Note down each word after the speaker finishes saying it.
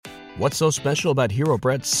What's so special about Hero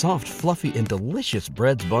Bread's soft, fluffy, and delicious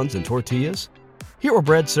breads, buns, and tortillas? Hero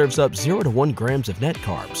Bread serves up 0 to 1 grams of net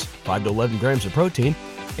carbs, 5 to 11 grams of protein,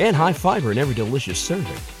 and high fiber in every delicious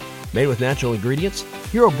serving. Made with natural ingredients,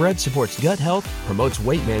 Hero Bread supports gut health, promotes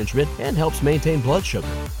weight management, and helps maintain blood sugar.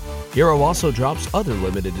 Hero also drops other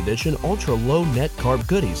limited edition ultra-low net carb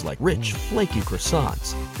goodies like rich, flaky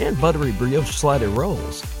croissants and buttery brioche slider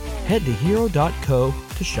rolls. Head to hero.co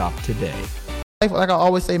to shop today. Like I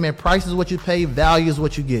always say, man, price is what you pay, value is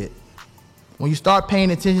what you get. When you start paying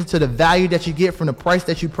attention to the value that you get from the price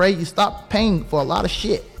that you pay, you stop paying for a lot of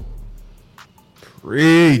shit.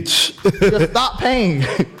 Preach. Just stop paying.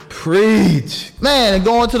 Preach. Man, and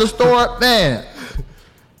going to the store, man,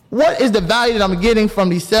 what is the value that I'm getting from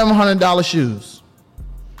these $700 shoes?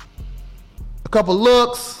 A couple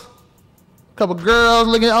looks, a couple girls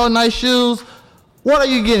looking at all nice shoes. What are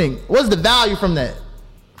you getting? What's the value from that?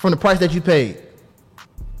 From the price that you paid?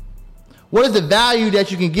 What is the value that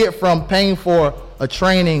you can get from paying for a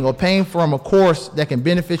training or paying from a course that can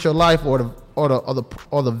benefit your life, or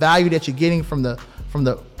the value that you're getting from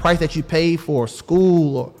the price that you paid for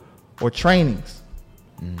school or trainings?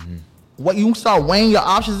 Mm-hmm. What you start weighing your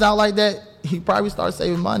options out like that, you probably start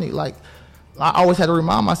saving money. Like, I always had to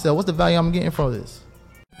remind myself, what's the value I'm getting from this?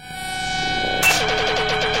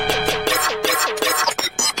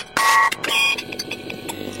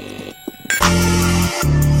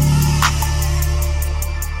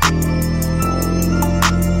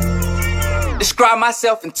 Describe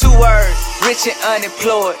myself in 2 words, rich and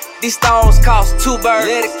unemployed. These stones cost 2 birds.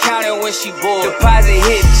 Let it count it when she bored. Deposit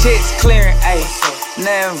hit, checks clearing, ayy,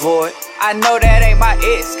 nothing void. I know that ain't my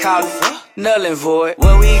ex calling, null and void.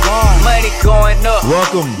 Where we going? Money going up.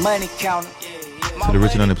 Welcome money counter to the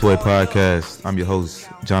Rich and Unemployed podcast. I'm your host,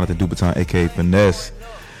 Jonathan Dubaton, aka Finesse.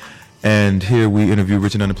 And here we interview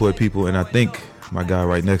rich and unemployed people. And I think my guy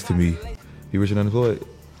right next to me, he rich and unemployed?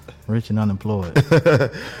 Rich and unemployed.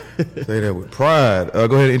 Say that with pride. Go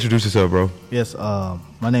ahead and introduce yourself, bro. Yes,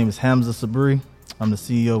 my name is Hamza Sabri. I'm the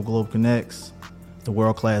CEO of Globe Connects, the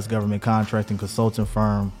world-class government contracting consulting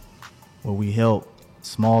firm where we help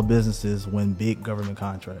small businesses win big government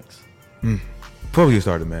contracts. Before we get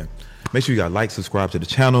started, man, make sure you got like, subscribe to the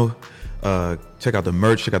channel. Check out the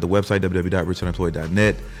merch. Check out the website,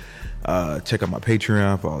 www.richunemployed.net. Check out my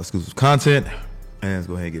Patreon for all exclusive content. And let's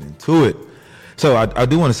go ahead and get into it. So I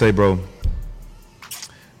do want to say, bro,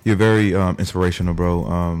 you're very inspirational,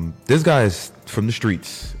 bro. This guy is from the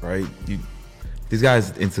streets, right? These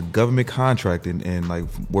guys into government contracting, and like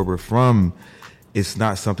where we're from, it's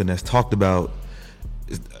not something that's talked about.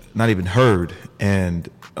 It's not even heard. And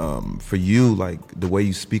for you, like the way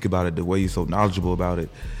you speak about it, the way you're so knowledgeable about it,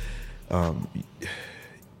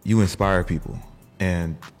 you inspire people.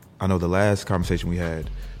 And I know the last conversation we had,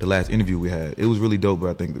 the last interview we had, it was really dope, but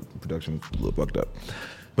I think the production was a little fucked up.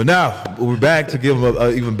 But now we're back to give them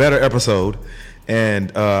an even better episode,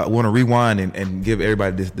 and I want to rewind and give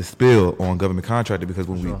everybody the spill on government contracting, because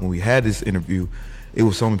when we had this interview, it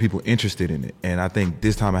was so many people interested in it, and I think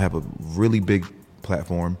this time I have a really big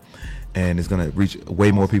platform, and it's going to reach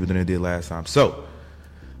way more people than it did last time. So,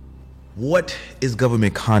 what is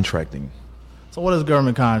government contracting? So what is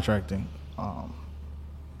government contracting?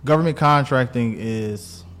 Government contracting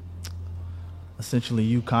is essentially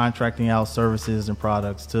you contracting out services and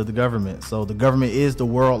products to the government. So the government is the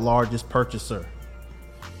world's largest purchaser.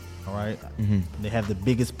 All right. Mm-hmm. They have the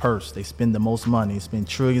biggest purse. They spend the most money. They spend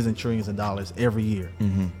trillions and trillions of dollars every year.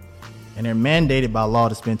 Mm-hmm. And they're mandated by law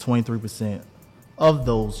to spend 23% of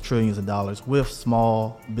those trillions of dollars with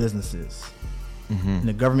small businesses. Mm-hmm. And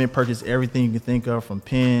the government purchases everything you can think of, from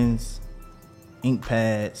pens, ink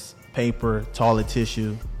pads, paper, toilet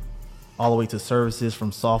tissue, all the way to services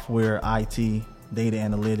from software, IT, data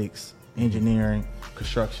analytics, engineering,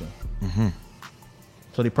 construction. Mm-hmm.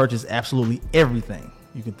 So they purchase absolutely everything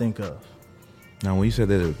you can think of. Now, when you said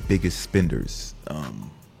they're the biggest spenders,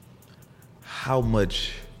 how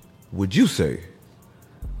much would you say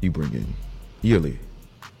you bring in yearly?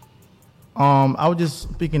 I was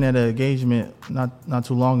just speaking at an engagement not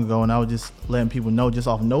too long ago, and I was just letting people know, just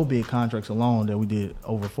off no bid contracts alone, that we did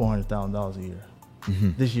over $400,000 a year.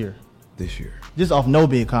 Mm-hmm. This year. Just off no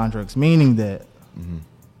bid contracts, meaning that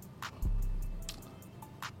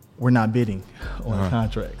we're not bidding on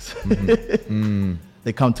contracts. Mm-hmm.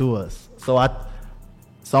 They come to us. So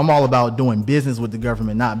I'm all about doing business with the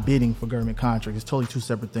government, not bidding for government contracts. It's totally two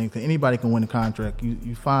separate things. Because anybody can win a contract.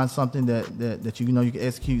 You find something that you know you can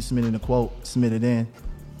execute, submit in a quote, submit it in,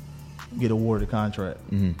 get awarded a contract.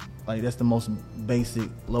 Mm-hmm. Like, that's the most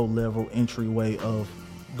basic, low-level entry way of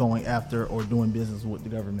going after or doing business with the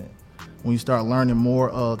government. When you start learning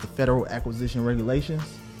more of the federal acquisition regulations,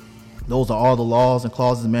 Those are all the laws and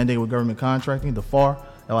clauses mandated with government contracting. The FAR,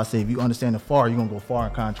 that's why I say if you understand the FAR, you're going to go far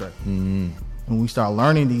in contracting. When we start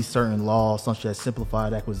learning these certain laws, such as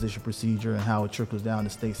simplified acquisition procedure and how it trickles down to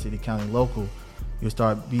state, city, county, local, you'll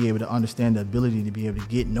start be able to understand the ability to be able to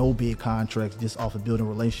get no bid contracts just off of building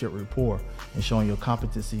relationship rapport and showing your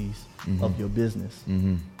competencies of your business.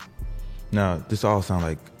 Now, this all sounds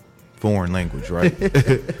like foreign language, right?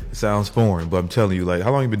 It sounds foreign, but I'm telling you, like,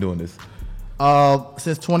 how long you been doing this?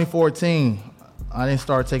 Since 2014. I didn't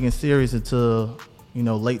start taking it serious until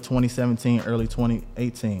late 2017, early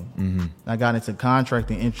 2018. I got into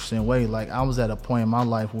contracting in an interesting way. Like, I was at a point in my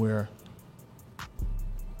life where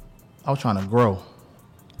I was trying to grow.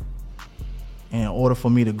 And in order for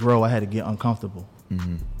me to grow, I had to get uncomfortable.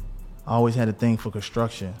 I always had a thing for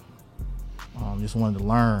construction. Just wanted to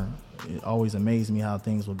learn. It always amazed me how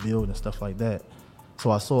things were built and stuff like that. So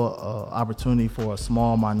I saw an opportunity for a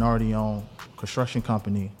small minority-owned construction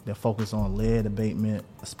company that focused on lead abatement,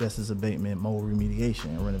 asbestos abatement, mold remediation,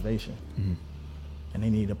 and renovation. And they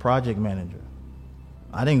needed a project manager.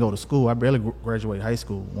 I didn't go to school. I barely graduated high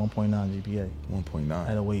school, 1.9 GPA. 1.9. I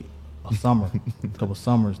had to wait a summer, a couple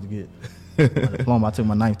summers to get my diploma. I took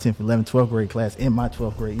my 9th, 10th, 11th, 12th grade class in my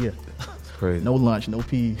 12th grade year. That's crazy. No lunch, no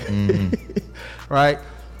PE. Right?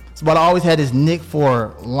 So, but I always had this nick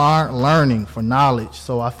for learning, for knowledge.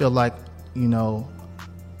 So I feel like,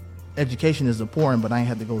 education is important, but I ain't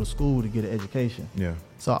had to go to school to get an education. Yeah.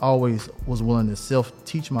 So I always was willing to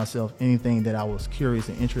self-teach myself anything that I was curious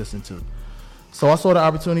and interested into. So I saw the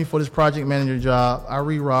opportunity for this project manager job. I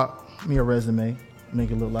re-rocked me a resume, make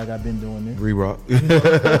it look like I've been doing this. Re-rock. Put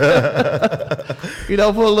a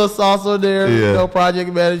little sauce on there. Yeah.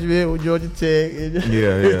 Project management with Georgia Tech.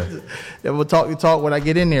 Yeah. Then we'll talk when I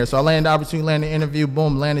get in there. So I landed the opportunity, landed the interview,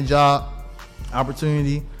 boom, landed job,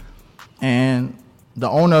 opportunity. And the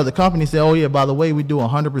owner of the company said, oh yeah, by the way, we do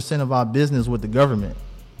 100% of our business with the government.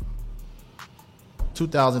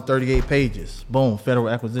 2,038 pages. Boom, federal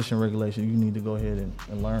acquisition regulation. You need to go ahead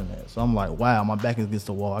and learn that. So I'm like, wow, my back is against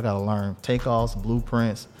the wall. I got to learn takeoffs,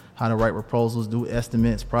 blueprints, how to write proposals, do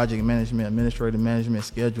estimates, project management, administrative management,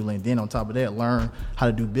 scheduling. Then on top of that, learn how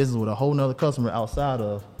to do business with a whole nother customer outside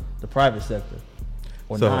of the private sector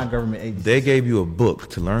or non-government agencies. They gave you a book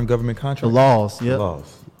to learn government contracts? The laws, yep. The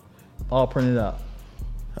laws. All printed out.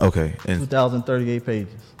 Okay. And 2,038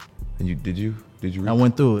 pages. And did you read I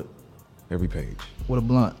went through it. every page? With a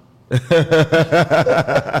blunt.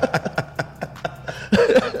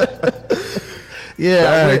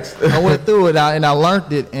 Yeah, I went through it and I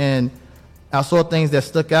learned it, and I saw things that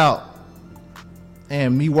stuck out.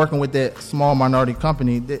 And me working with that small minority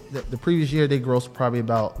company, the previous year they grossed probably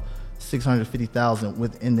about $650,000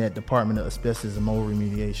 within that department of asbestos and mold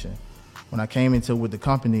remediation. When I came into with the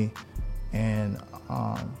company, and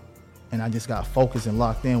I just got focused and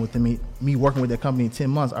locked in with me working with that company in 10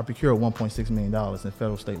 months, I procured $1.6 million in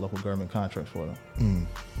federal, state, local government contracts for them.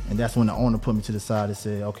 And that's when the owner put me to the side and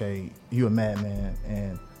said, okay, you're a madman,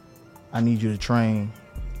 and I need you to train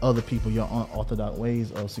other people your unorthodox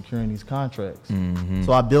ways of securing these contracts.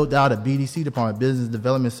 So I built out a BDC department, business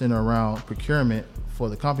development center, around procurement for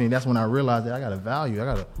the company. That's when I realized that I got a value.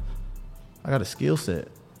 I got a skill set.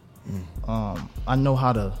 I know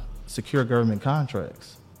how to secure government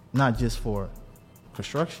contracts, not just for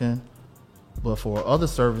construction, but for other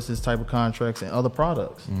services type of contracts and other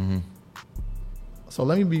products. So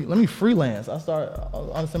let me freelance. I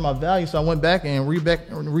understand my value. So I went back and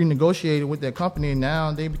renegotiated with that company, and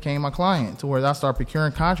now they became my client, to where I start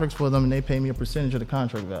procuring contracts for them and they pay me a percentage of the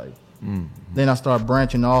contract value. Then I start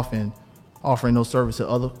branching off and offering those services to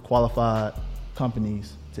other qualified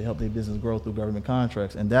companies to help their business grow through government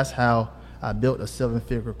contracts. And that's how I built a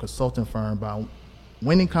 7-figure consulting firm, by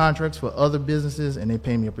winning contracts for other businesses, and they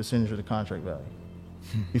pay me a percentage of the contract value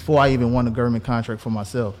before I even won a government contract for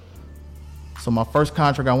myself. So my first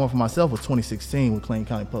contract I won for myself was 2016 with Clayton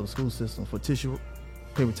County Public School System for tissue,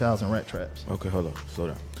 paper towels, and rat traps. Okay, hold on, slow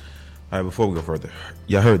down. All right, before we go further,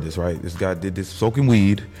 y'all heard this, right? This guy did this soaking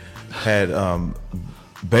weed, had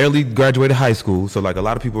barely graduated high school, so like a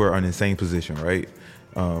lot of people are in the same position, right?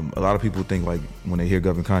 A lot of people think, like, when they hear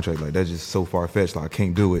government contract, like, that's just so far-fetched, like, I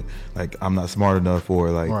can't do it, like, I'm not smart enough,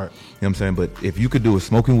 or like, right. You know what I'm saying? But if you could do it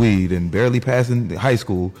smoking weed and barely passing high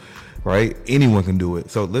school, right, anyone can do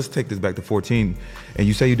it. So let's take this back to 14, and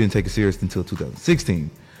you say you didn't take it serious until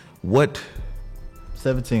 2016. What?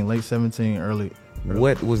 17, late 17, early.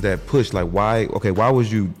 What was that push? Like, why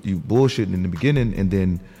was you bullshitting in the beginning, and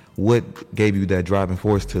then what gave you that driving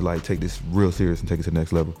force to, like, take this real serious and take it to the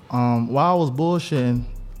next level? Why I was bullshitting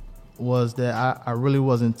was that I really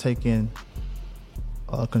wasn't taking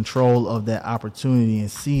control of that opportunity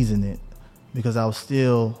and seizing it, because I was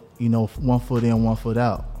still, 1 foot in, 1 foot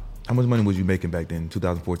out. How much money was you making back then,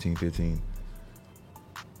 2014, 15?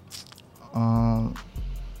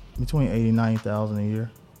 Between 80,000 90,000 a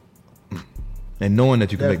year. And knowing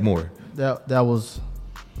that you could make more. That was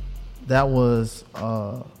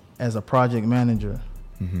as a project manager.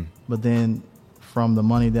 Mm-hmm. But then from the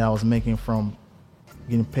money that I was making from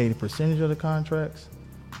getting paid a percentage of the contracts,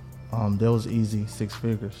 that was easy 6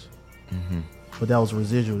 figures. Mm-hmm. But that was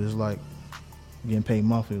residual. It's like getting paid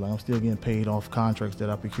monthly. Like I'm still getting paid off contracts that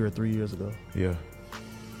I procured 3 years ago. Yeah.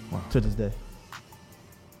 Wow. To this day.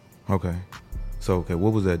 Okay. So,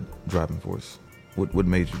 what was that driving force? What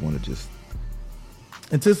made you want to just...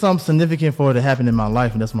 It took something significant for it to happen in my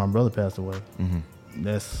life, and that's when my brother passed away. Mm-hmm.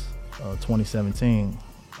 That's 2017,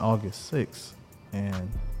 August 6th. And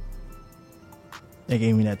it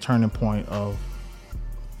gave me that turning point of,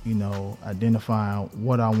 identifying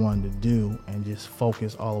what I wanted to do and just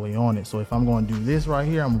focus all the way on it. So if I'm going to do this right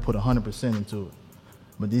here, I'm going to put 100% into it.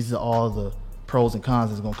 But these are all the pros and cons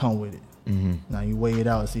that's going to come with it. Mm-hmm. Now you weigh it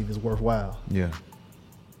out and see if it's worthwhile. Yeah.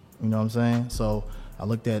 You know what I'm saying? So I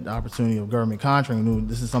looked at the opportunity of government contracting, knew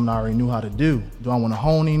this is something I already knew how to do. Do I want to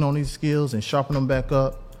hone in on these skills and sharpen them back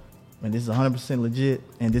up? And this is 100% legit,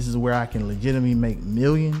 and this is where I can legitimately make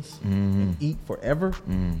millions and eat forever.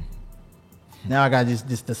 Now I got to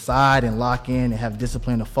just decide and lock in and have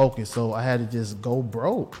discipline and focus. So I had to just go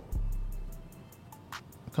broke.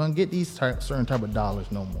 I couldn't get these certain type of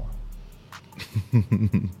dollars no more.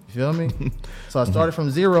 You feel me? So I started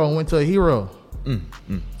from zero and went to a hero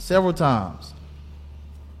several times.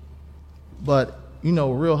 But,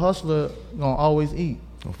 real hustler gonna always eat.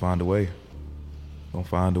 Gonna find a way.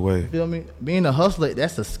 You feel me? Being a hustler,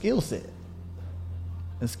 that's a skill set.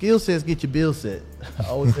 And skill sets get your bill set. I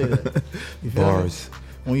always say that. You feel Bars. me?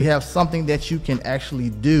 When you have something that you can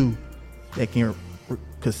actually do that can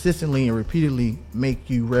consistently and repeatedly make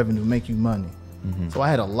you revenue, make you money. So I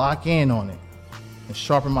had to lock in on it and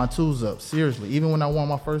sharpen my tools up, seriously. Even when I won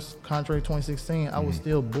my first contract in 2016, I was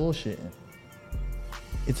still bullshitting.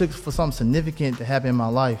 It took for something significant to happen in my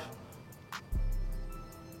life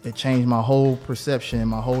that changed my whole perception,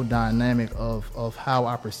 my whole dynamic of how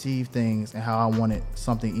I perceive things and how I wanted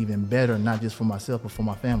something even better, not just for myself, but for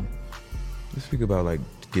my family. Let's speak about like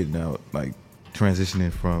getting out, like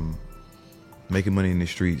transitioning from making money in the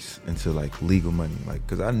streets into like legal money. Like,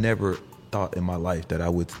 cause I never thought in my life that I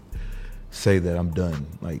would say that I'm done,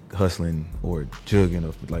 like hustling or jugging.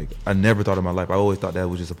 Or like, I never thought in my life. I always thought that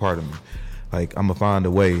was just a part of me. Like, I'm gonna find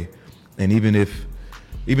a way. And even if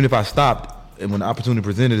I stopped, and when the opportunity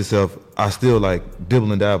presented itself, I still like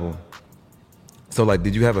dibble and dabble. So like,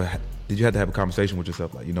 did you have to have a conversation with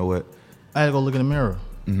yourself? Like, you know what? I had to go look in the mirror.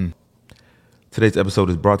 Today's episode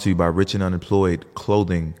is brought to you by Rich and Unemployed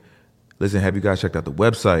Clothing. Listen, have you guys checked out the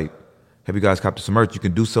website? Have you guys copped some merch? You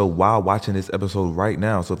can do so while watching this episode right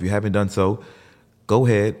now. So if you haven't done so, go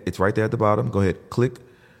ahead. It's right there at the bottom. Go ahead, click,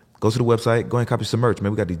 go to the website, go ahead and copy some merch.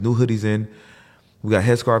 Man, we got these new hoodies in. We got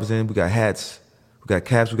headscarves in. We got hats. We got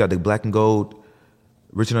caps. We got the black and gold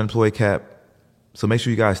Rich and Unemployed cap. So make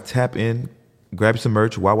sure you guys tap in, grab some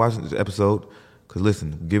merch while watching this episode. Because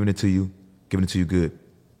listen, giving it to you good.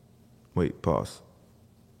 Wait, pause.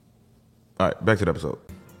 All right, back to the episode.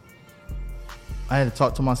 I had to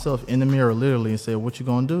talk to myself in the mirror literally and say, what you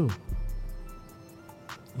gonna do?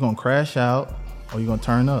 You gonna crash out or you gonna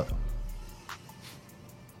turn up?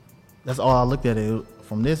 That's all I looked at it.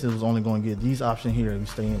 From this, it was only gonna get these options here if you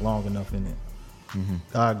stay in long enough in it.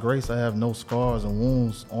 God grace, I have no scars and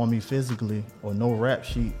wounds on me physically or no rap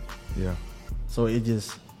sheet. Yeah. So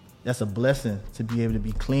that's a blessing to be able to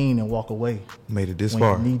be clean and walk away. Made it this when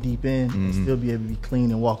far. You're knee deep in and still be able to be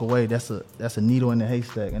clean and walk away. That's a needle in the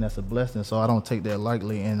haystack, and that's a blessing. So I don't take that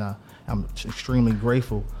lightly, and I'm extremely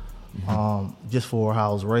grateful just for how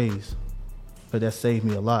I was raised. But that saved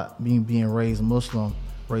me a lot. Being raised Muslim,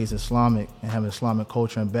 raised Islamic, and having Islamic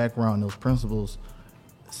culture and background, those principles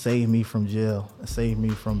saved me from jail, saved me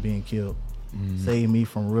from being killed, saved me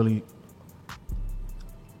from really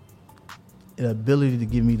the ability to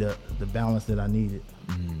give me the balance that I needed.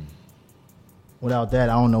 Without that,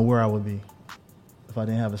 I don't know where I would be if I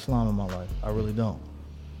didn't have Islam in my life. I really don't.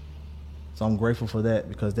 So I'm grateful for that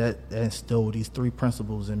because that instilled these 3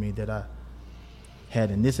 principles in me that I had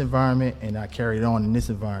in this environment and I carried on in this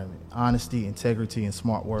environment: honesty, integrity, and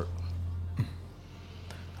smart work.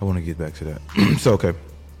 I want to get back to that. So, okay.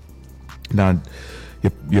 Now,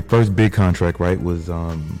 your first big contract, right, was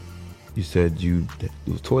you said it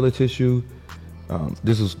was toilet tissue.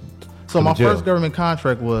 This was so my first government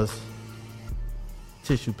contract was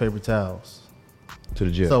tissue paper towels to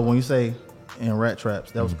the jail. So when you say in rat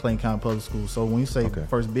traps, that was Clayton County Public Schools. So when you say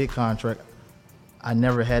first big contract, I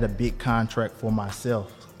never had a big contract for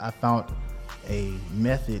myself. I found a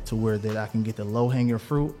method to where that I can get the low-hanging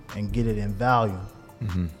fruit and get it in value.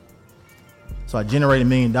 Mm-hmm. So I generated $1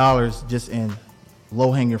 million just in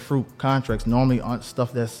low-hanging fruit contracts, normally on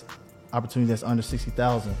stuff that's opportunity that's under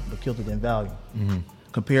 60,000, but killed it in value. Mm-hmm.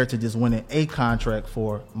 Compared to just winning a contract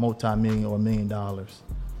for multi-million or $1 million.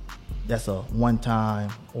 That's a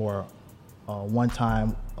one-time or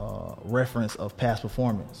reference of past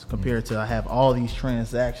performance. Compared to I have all these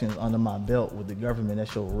transactions under my belt with the government that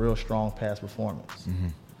show real strong past performance. Mm-hmm.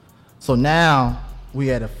 So now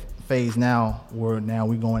we at a phase now where now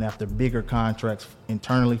we're going after bigger contracts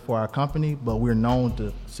internally for our company, but we're known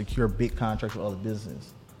to secure big contracts with other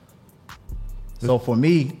business. So for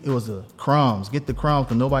me, it was the crumbs. Get the crumbs,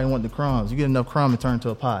 because nobody wanted the crumbs. You get enough crumbs, it turns into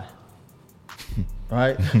a pie.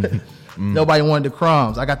 Right? Nobody wanted the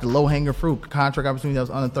crumbs. I got the low-hanging fruit. Contract opportunity that was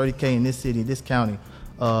under 30K in this city, this county.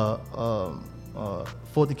 Fulton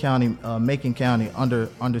County, Macon County,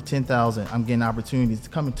 under 10,000. I'm getting opportunities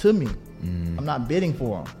coming to me. Mm-hmm. I'm not bidding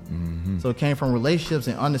for them. Mm-hmm. So it came from relationships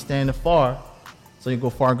and understanding FAR. So you go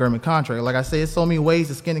FAR government contract. Like I said, there's so many ways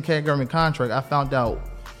to skin a cat government contract. I found out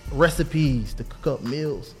recipes to cook up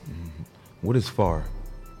meals. Mm-hmm. What is FAR?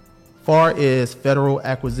 FAR is Federal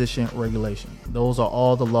Acquisition Regulation. Those are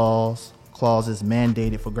all the laws, clauses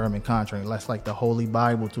mandated for government contracting. That's like the holy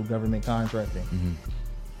Bible to government contracting. Mm-hmm.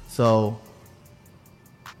 So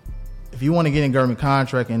if you want to get in government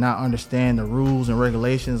contracting and not understand the rules and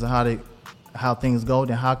regulations of how things go,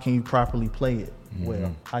 then how can you properly play it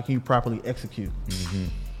well? How can you properly execute?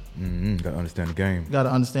 Got to understand the game. You got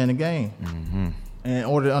to understand the game. Mm-hmm. And in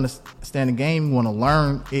order to understand the game, you want to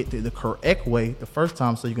learn it the correct way the first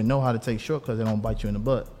time so you can know how to take shortcuts that don't bite you in the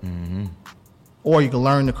butt. Mm-hmm. Or you can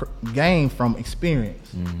learn the game from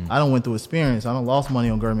experience. Mm-hmm. I done went through experience. I done lost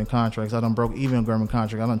money on government contracts. I done broke even on government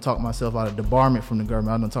contracts. I done talked myself out of debarment from the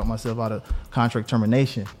government. I done talked myself out of contract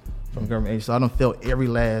termination from government agency. So I done felt every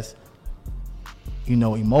last,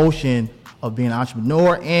 emotion of being an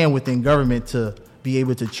entrepreneur and within government to be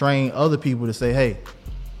able to train other people to say, hey,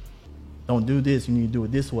 don't do this, you need to do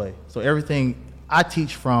it this way. So everything I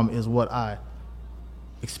teach from is what I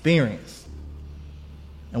experienced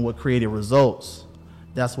and what created results.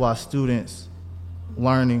 That's why students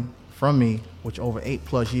learning from me, which over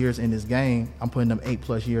 8+ years in this game, I'm putting them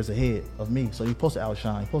 8+ years ahead of me. So you're supposed to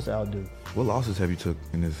outshine, you're supposed to outdo. What losses have you took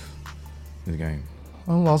in this game?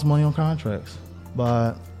 I lost money on contracts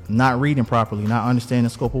by not reading properly, not understanding the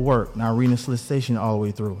scope of work, not reading the solicitation all the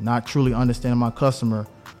way through, not truly understanding my customer,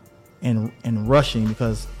 and rushing,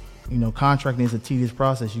 because contracting is a tedious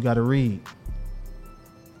process. You got to read.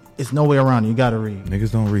 It's no way around it. You got to read.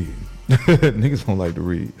 Niggas don't read. Niggas don't like to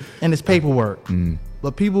read. And it's paperwork.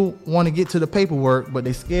 But people want to get to the paperwork, but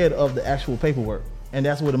they're scared of the actual paperwork. And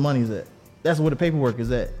that's where the money's at. That's where the paperwork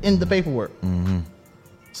is at, in the paperwork. Mm-hmm.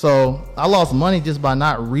 So I lost money just by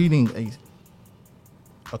not reading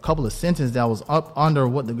a couple of sentences that was up under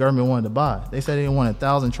what the government wanted to buy. They said they wanted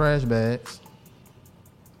 1,000 trash bags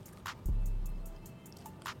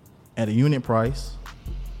at a unit price,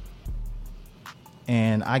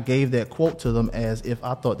 and I gave that quote to them as if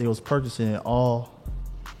I thought they was purchasing it all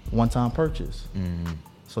one-time purchase. Mm-hmm.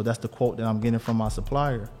 So that's the quote that I'm getting from my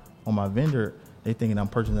supplier or my vendor. They thinking I'm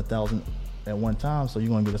purchasing 1,000 at one time, so you're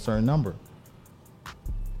gonna get a certain number.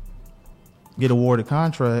 Get awarded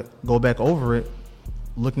contract, go back over it,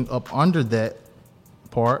 looking up under that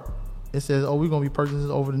part, it says, oh, we're gonna be purchasing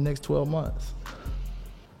over the next 12 months.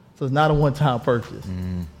 So it's not a one-time purchase.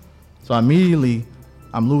 Mm-hmm. So immediately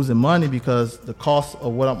I'm losing money because the cost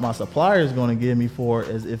of what my supplier is going to give me for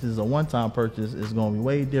as if it's a one-time purchase is going to be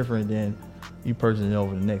way different than you purchasing it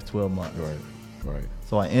over the next 12 months. Right.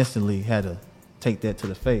 So I instantly had to take that to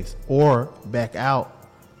the face or back out,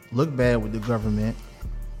 look bad with the government,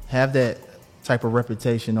 have that type of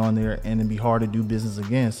reputation on there, and then be hard to do business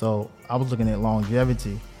again. So I was looking at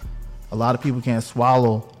longevity. A lot of people can't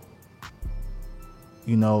swallow,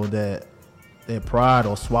 that pride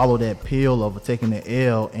or swallow that pill of taking the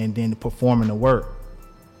L and then performing the work.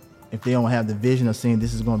 If they don't have the vision of saying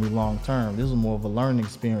this is going to be long term, this is more of a learning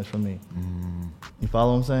experience for me. Mm-hmm. You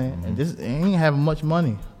follow what I'm saying? Mm-hmm. And this ain't having much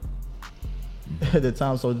money at the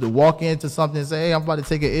time. So to walk into something and say, hey, I'm about to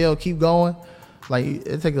take an L, keep going, like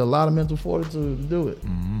it takes a lot of mental fortitude to do it.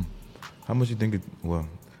 Mm-hmm. How much you think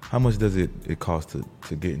how much does it cost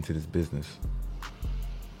to get into this business?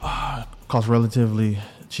 Costs relatively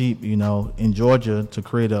cheap, in Georgia to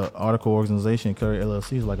create an article organization, carry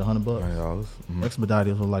LLC is like $100. Mm-hmm.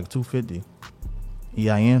 Expedited was like $250.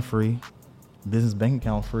 EIN free, business bank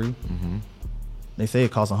account free. Mm-hmm. They say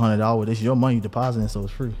it costs $100. It's your money depositing, so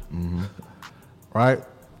it's free. Mm-hmm. Right?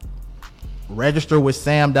 register with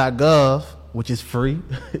sam.gov, which is free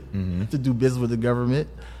to do business with the government.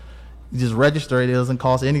 You just register it. It doesn't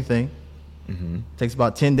cost anything. It takes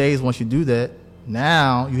about 10 days once you do that.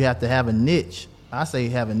 Now you have to have a niche. I say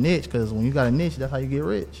have a niche because when you got a niche, that's how you get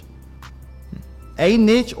rich. A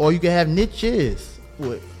niche, or you can have niches.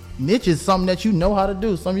 Niche is something that you know how to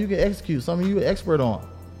do, something you can execute, something you're an expert on,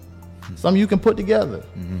 something you can put together.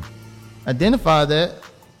 Identify that,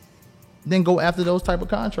 then go after those type of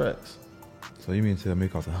contracts. So you mean to tell me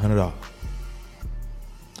it costs $100?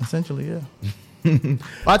 Essentially, yeah.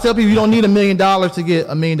 I tell people you don't need $1 million to get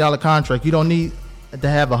 $1 million contract. You don't need to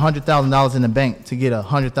have $100,000 in the bank to get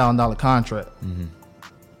 $100,000 contract.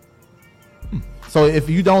 So if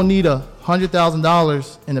you don't need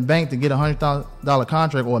 $100,000 in the bank to get $100,000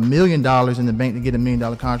 contract, or $1 million in the bank to get $1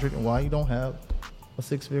 million contract, why you don't have a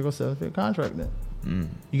 6-figure or 7-figure contract then?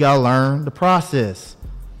 You gotta learn the process.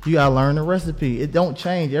 You gotta learn the recipe. It don't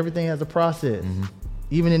change. Everything has a process.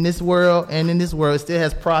 Even in this world and in this world, it still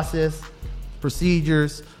has process,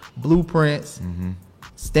 procedures, blueprints,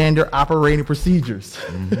 standard operating procedures,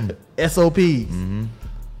 SOPs.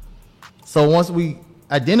 So once we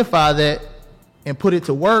identify that and put it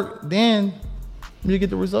to work, then you get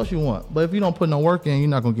the results you want. But if you don't put no work in, you're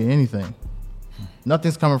not gonna get anything.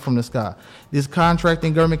 Nothing's coming from the sky. This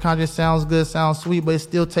contracting, government contract sounds good, sounds sweet, but it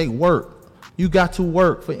still take work. You got to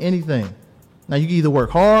work for anything. Now you can either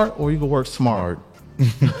work hard or you can work smart.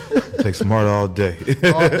 Take smart all day.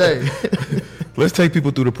 All day. Let's take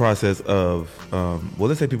people through the process of,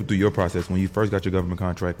 let's take people through your process when you first got your government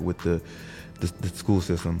contract with the school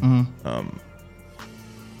system.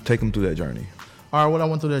 Take them through that journey. All right, what I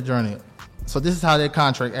went through that journey. So this is how that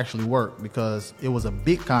contract actually worked, because it was a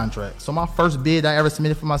big contract. So my first bid I ever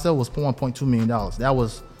submitted for myself was $1.2 million. That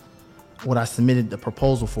was what I submitted the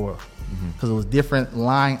proposal for, because it was different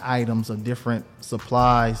line items of different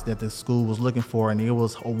supplies that the school was looking for, and it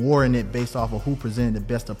was awarding it based off of who presented the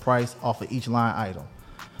best of price off of each line item.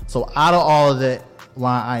 So out of all of that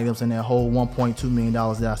line items and that whole $1.2 million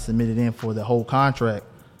that I submitted in for the whole contract,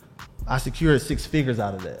 I secured 6 figures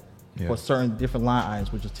out of that for certain different line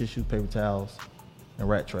items, which is tissue, paper towels, and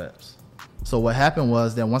rat traps. So what happened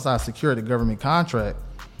was that once I secured the government contract,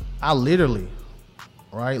 I literally,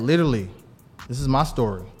 this is my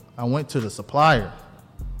story, I went to the supplier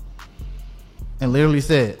and literally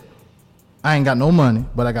said, I ain't got no money,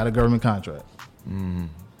 but I got a government contract.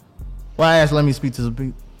 Well, I asked, let me speak to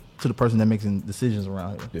the person that makes decisions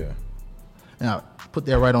around here. Yeah. And I put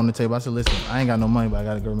that right on the table. I said, listen, I ain't got no money, but I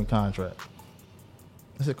got a government contract.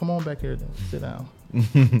 I said, come on back here then, sit down.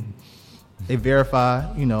 They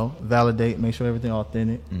verify, validate, make sure everything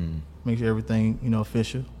authentic, make sure everything,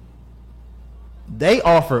 official. They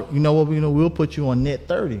offer, we'll put you on net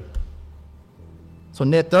 30. So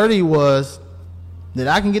net 30 was that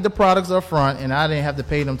I can get the products up front and I didn't have to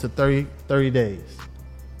pay them to 30 days.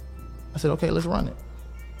 I said, okay, let's run it.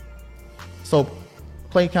 So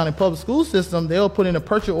Clay County Public School System, they'll put in a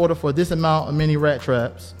purchase order for this amount of mini rat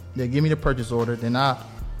traps. They give me the purchase order. Then I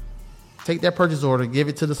take that purchase order, give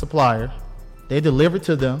it to the supplier. They deliver it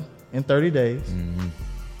to them in 30 days,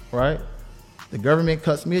 right? The government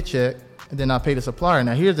cuts me a check, and then I pay the supplier.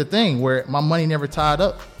 Now, here's the thing where my money never tied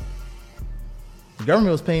up. The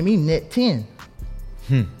government was paying me net 10,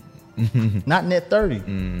 not net 30.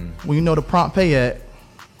 When you know the Prompt Pay Act,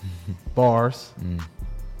 bars,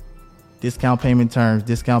 discount payment terms.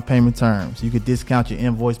 You could discount your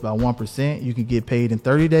invoice by 1%. You can get paid in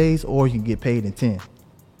 30 days or you can get paid in 10.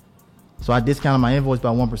 So I discounted my invoice by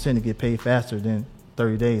 1% to get paid faster than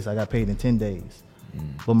 30 days. I got paid in 10 days.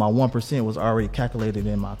 But my 1% was already calculated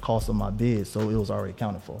in my cost of my bid, so it was already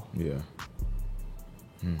accounted for. Yeah.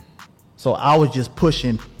 So I was just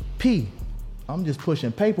pushing P. I'm just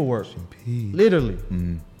pushing paperwork. Literally.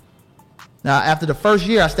 Now, after the first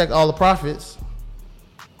year, I stacked all the profits.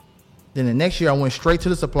 Then the next year, I went straight to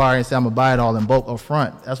the supplier and said, I'm going to buy it all in bulk up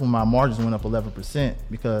front. That's when my margins went up 11%,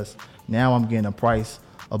 because now I'm getting a price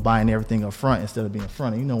of buying everything up front instead of being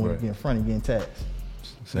fronted. When you're getting fronted, you're getting taxed.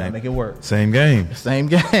 Same, make it work. Same game.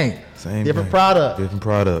 Different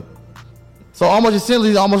product. So almost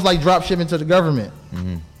essentially, almost like drop shipping to the government.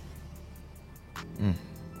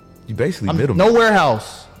 You basically middleman. No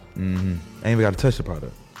warehouse. Ain't even got to touch the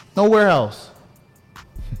product. No warehouse.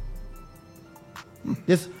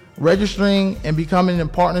 Just registering and becoming in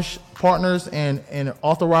partners and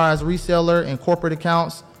authorized reseller and corporate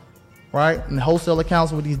accounts, right? And wholesale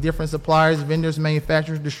accounts with these different suppliers, vendors,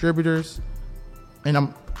 manufacturers, distributors. And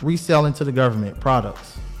I'm reselling to the government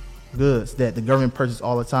products, goods that the government purchases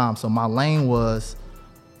all the time. So my lane was,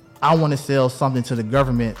 I want to sell something to the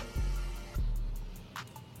government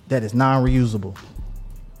that is non-reusable.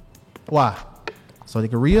 Why? So they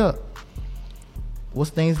can re-up.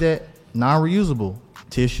 What's things that non-reusable?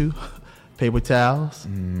 Tissue, paper towels,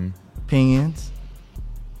 pens,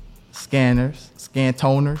 scanners, scan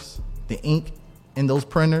toners, the ink in those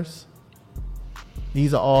printers.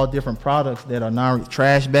 These are all different products that are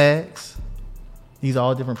trash bags. These are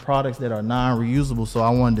all different products that are non-reusable. So I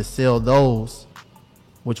wanted to sell those,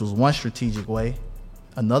 which was one strategic way.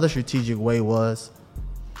 Another strategic way was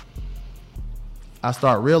I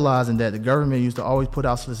started realizing that the government used to always put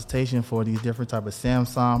out solicitation for these different type of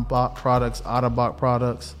Samsung products, Otterbach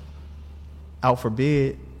products out for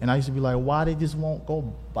bid. And I used to be like, why they just won't go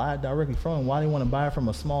buy it directly from them? Why they want to buy it from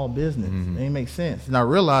a small business? It didn't make sense. And I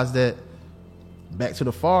realized that back to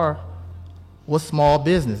the FAR, what's small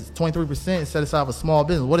business? 23% set aside for small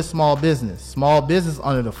business. What is small business? Small business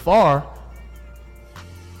under the FAR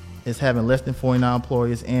is having less than 49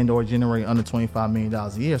 employees and or generating under $25 million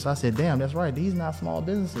a year. So I said, damn, that's right. These not small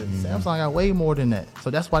businesses. Samsung got way more than that.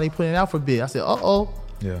 So that's why they put it out for bid. I said,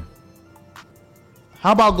 Yeah.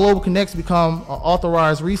 How about Global Connects become an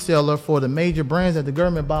authorized reseller for the major brands that the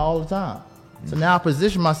government buy all the time? So now I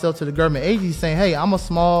position myself to the government agency saying, hey, I'm a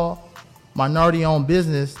small minority-owned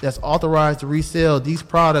business that's authorized to resell these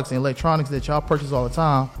products and electronics that y'all purchase all the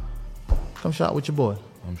time. Come shop with your boy.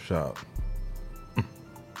 I'm shocked.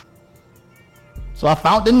 So I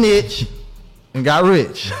found the niche and got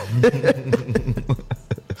rich.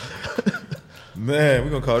 Man,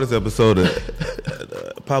 we're going to call this episode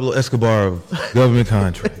Pablo Escobar of government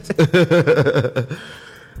contracts.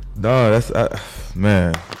 No, that's,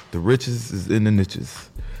 man, the riches is in the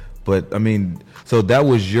niches. But, I mean, so that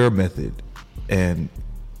was your method.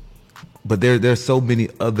 But there's so many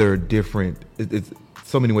other different, it's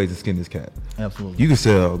so many ways to skin this cat. Absolutely. You can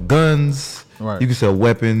sell guns. Right. You can sell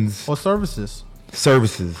weapons. Or services.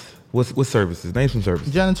 Services. What services? Name some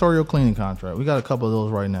services. Janitorial cleaning contract. We got a couple of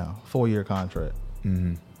those right now. 4-year contract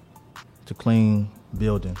to clean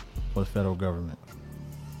building for the federal government.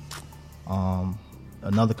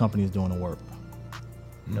 Another company is doing the work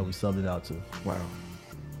that we subbed it out to. Wow.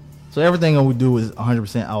 So everything that we do is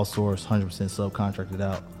 100% outsourced, 100% subcontracted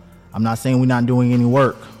out. I'm not saying we're not doing any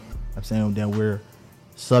work. I'm saying that we're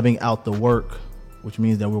subbing out the work, which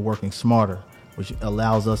means that we're working smarter, which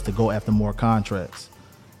allows us to go after more contracts.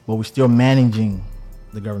 But we're still managing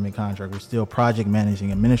the government contract. We're still project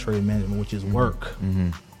managing, administrative management, which is work.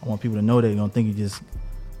 I want people to know that. You don't think you just,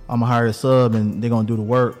 I'm going to hire a sub and they're going to do the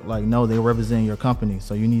work. Like, no, they represent your company.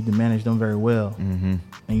 So you need to manage them very well. And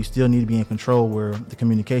you still need to be in control where the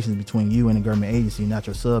communication is between you and the government agency, not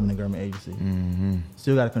your sub and the government agency.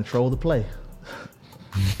 Still got to control the play.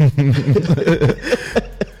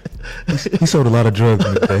 He sold a lot of drugs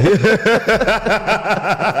in the day.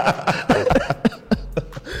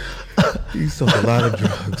 He sold a lot of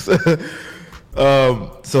drugs.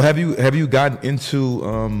 So have you gotten into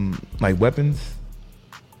like weapons?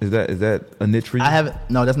 Is that a niche for you? I haven't.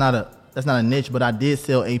 No, that's not a niche. But I did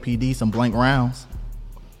sell APD, some blank rounds.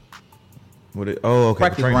 Okay.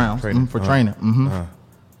 Practice rounds for training.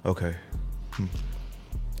 Okay.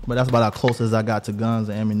 But that's about as close as I got to guns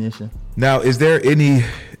and ammunition. Now, is there any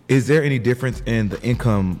difference in the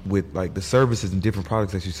income with like the services and different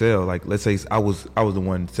products that you sell? Like, let's say I was the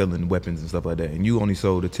one selling weapons and stuff like that, and you only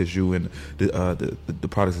sold the tissue and the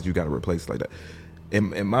products that you got to replace like that.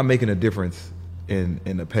 Am I making a difference in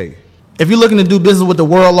the pay? If you're looking to do business with the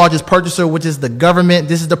world's largest purchaser, which is the government,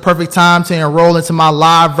 this is the perfect time to enroll into my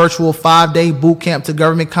live virtual 5-day boot camp to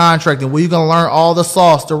government contracting, where you're going to learn all the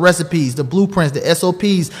sauce, the recipes, the blueprints, the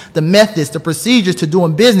SOPs, the methods, the procedures to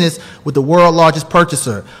doing business with the world's largest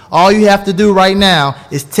purchaser. All you have to do right now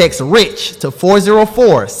is text RICH to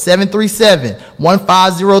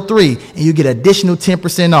 404-737-1503, and you get additional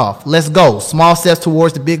 10% off. Let's go. Small steps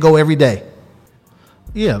towards the big goal every day.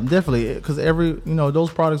 Yeah, definitely, because those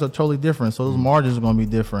products are totally different, so those margins are going to be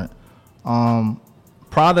different.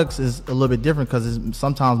 Products is a little bit different because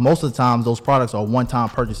most of the times, those products are one-time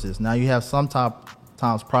purchases. Now, you have sometimes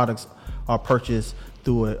products are purchased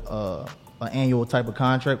through an annual type of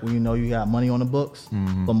contract where you got money on the books.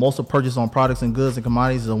 But most of the purchase on products and goods and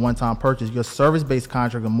commodities is a one-time purchase. Your service-based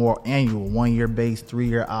contract are more annual, 1-year base,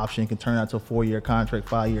 3-year option, can turn out to a 4-year contract,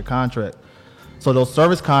 5-year contract. So those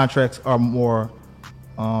service contracts are more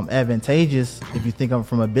advantageous if you think of it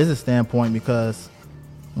from a business standpoint, because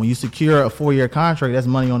when you secure a 4-year contract, that's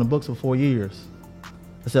money on the books for 4 years.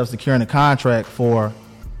 Instead of securing a contract for,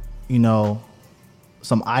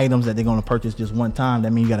 some items that they're going to purchase just one time,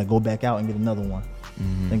 that means you got to go back out and get another one.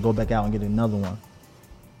 Then go back out and get another one.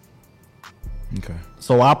 Okay.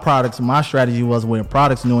 So my strategy was with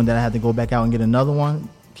products, knowing that I had to go back out and get another one,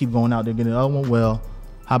 keep going out there, get another one. Well,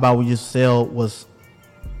 how about we just sell what's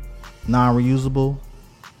non-reusable,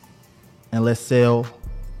 and let's sell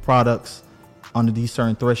products under these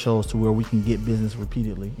certain thresholds to where we can get business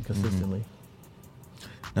repeatedly and consistently.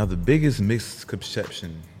 Now, the biggest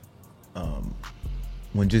misconception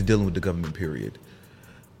when just dealing with the government, period,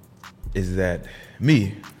 is that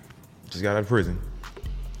me, just got out of prison,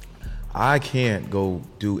 I can't go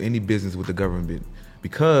do any business with the government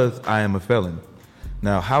because I am a felon.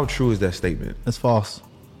 Now, how true is that statement? It's false.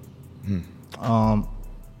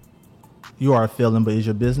 You are a felon, but is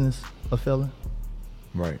your business a felon?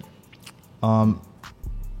 Right.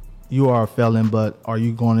 You are a felon, but are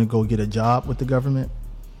you going to go get a job with the government?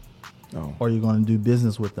 No. Or are you going to do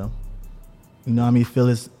business with them? You know how many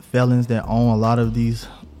felons that own a lot of these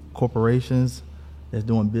corporations that's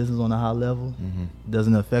doing business on a high level? It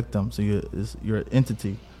doesn't affect them. So you're an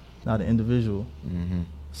entity, not an individual.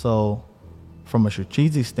 So from a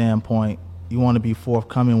strategic standpoint, you want to be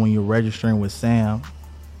forthcoming when you're registering with SAM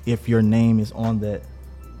if your name is on that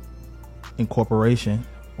incorporation,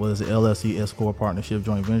 whether it's an LLC, Escobar, partnership,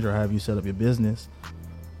 joint venture, or however you set up your business.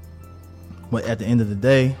 But at the end of the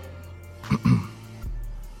day,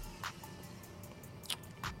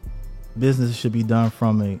 business should be done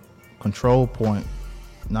from a control point,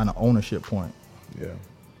 not an ownership point. Yeah.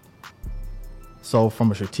 So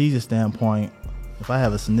from a strategic standpoint, if I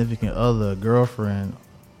have a significant other, girlfriend,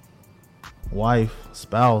 wife,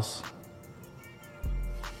 spouse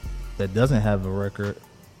that doesn't have a record,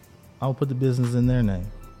 I'll put the business in their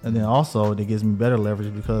name. And then also it gives me better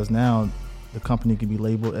leverage because now the company can be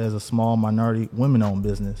labeled as a small minority women-owned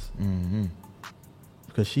business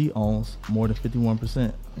because she owns more than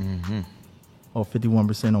 51% or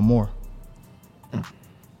 51% or more.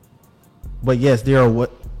 But yes, there are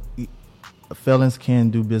felons can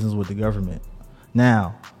do business with the government.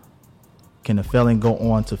 Now, can a felon go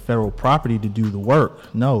on to federal property to do the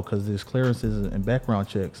work? No, because there's clearances and background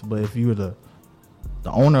checks. But if you're the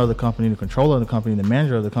owner of the company, the controller of the company, the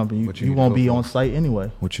manager of the company, you won't be on site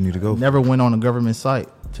anyway. What you need to go for? Never went on a government site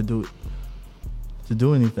to do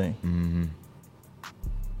anything.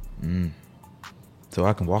 So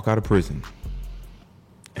I can walk out of prison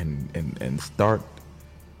and start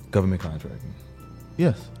government contracting.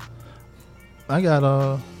 Yes. I got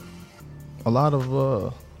a lot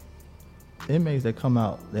of inmates that come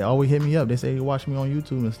out. They always hit me up. They say they watch me on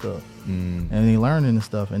YouTube and stuff. And they learning and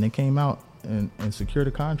stuff. And they came out and secured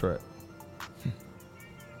a contract.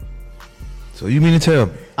 So you mean to tell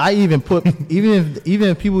me? I even put even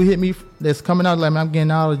if people hit me that's coming out like I'm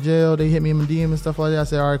getting out of jail, they hit me in my DM and stuff like that. I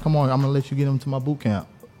say, all right, come on, I'm gonna let you get them to my boot camp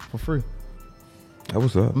for free. That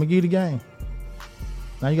was up. I'm gonna give you the game.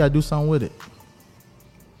 Now you gotta do something with it.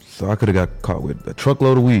 So I could have got caught with a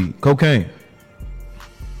truckload of weed, cocaine,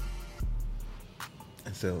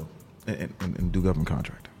 and sell and do government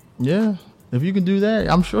contracting. Yeah, if you can do that,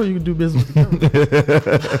 I'm sure you can do business together.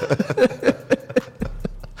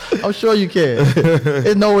 I'm sure you can.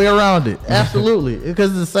 There's no way around it. Absolutely,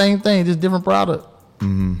 because it's the same thing, just different product.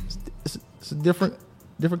 It's a different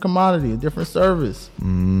commodity, a different service.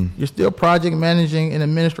 You're still project managing and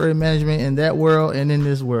administrative management in that world and in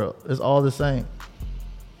this world. It's all the same.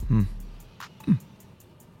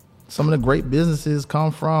 Some of the great businesses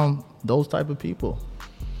come from those type of people.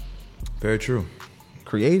 Very true.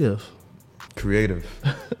 Creative.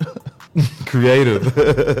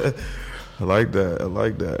 I like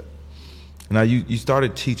that. Now you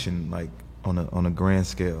started teaching like on a grand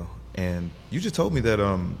scale, and you just told me that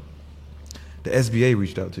the SBA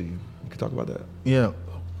reached out to you. You can talk about that. Yeah,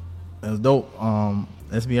 it was dope.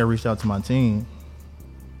 SBA reached out to my team,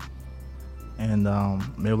 and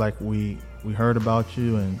they were like, we heard about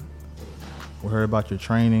you, and we heard about your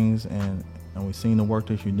trainings, and we seen the work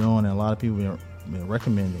that you're doing, and a lot of people been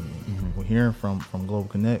recommending you. We're hearing from Global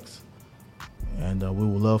Connects, and we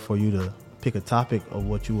would love for you to pick a topic of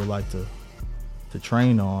what you would like to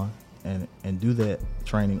train on, and do that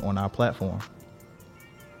training on our platform.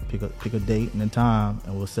 Pick a date and a time,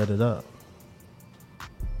 and we'll set it up.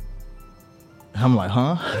 I'm like,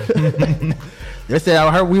 huh? They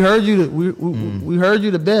said, we heard you. We heard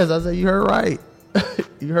you the best. I said, you heard right.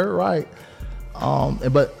 You heard right.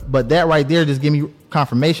 But that right there just give me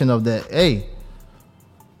confirmation of that. Hey,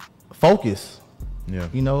 focus. Yeah.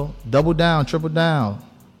 You know, double down, triple down.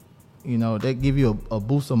 You know, they give you a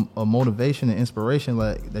boost of motivation and inspiration,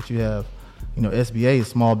 like that you have. You know, SBA,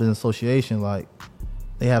 Small Business Association, like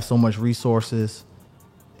they have so much resources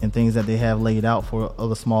and things that they have laid out for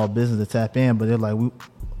other small business to tap in. But they're like, we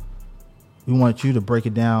want you to break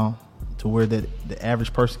it down to where the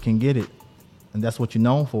average person can get it. And that's what you're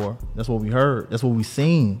known for. That's what we heard. That's what we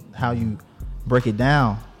seen, how you break it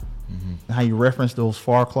down and how you reference those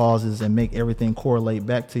FAR clauses and make everything correlate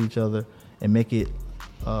back to each other and make it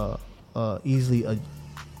easily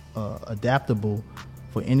adaptable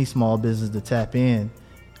for any small business to tap in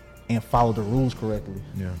and follow the rules correctly.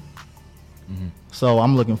 Yeah. So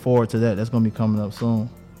I'm looking forward to that. That's going to be coming up soon.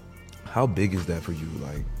 How big is that for you?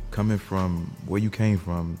 Like coming from where you came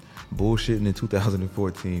from, bullshitting in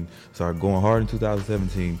 2014, started going hard in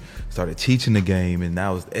 2017, started teaching the game, and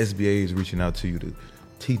now the SBA is reaching out to you to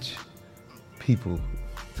teach people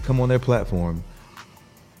to come on their platform.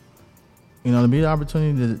 You know, to be the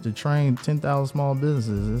opportunity to train 10,000 small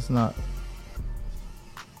businesses, it's not.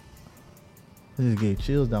 I just gave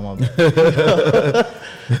chills down my back.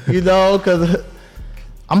 You know, because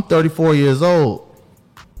I'm 34 years old.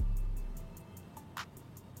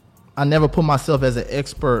 I never put myself as an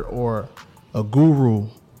expert or a guru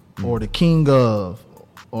or the king of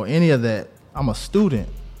or any of that. I'm a student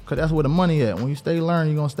because that's where the money at. When you stay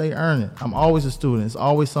learning, you're going to stay earning. I'm always a student. It's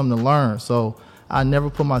always something to learn. So I never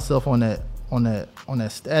put myself on that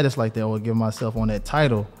status like that or give myself on that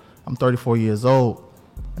title. I'm 34 years old.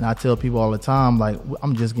 And I tell people all the time, like,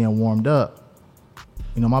 I'm just getting warmed up.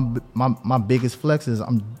 You know, my biggest flex is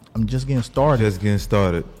I'm just getting started. Just getting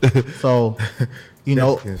started. So, you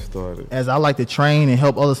know, as I like to train and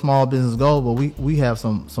help other small businesses go, but we have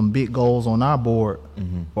some big goals on our board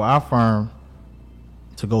for our firm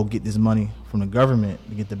to go get this money from the government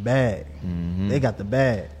to get the bag. They got the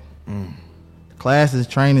bag. The classes,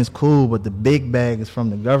 training is cool, but the big bag is from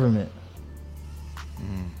the government.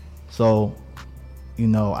 So, you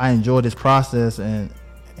know, I enjoy this process and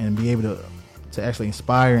be able to actually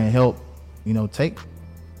inspire and help, you know, take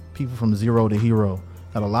people from zero to hero.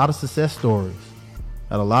 Got a lot of success stories.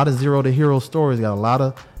 Got a lot of zero to hero stories. Got a lot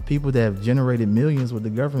of people that have generated millions with the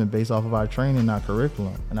government based off of our training and our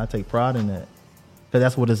curriculum. And I take pride in that because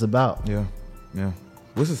that's what it's about. Yeah.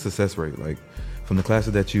 What's the success rate? Like from the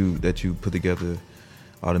classes that you put together,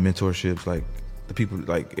 all the mentorships, like the people,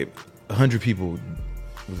 like if 100 people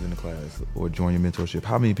was in the class or join your mentorship,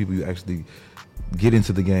 how many people you actually get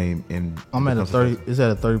into the game? And I'm at a 30. It's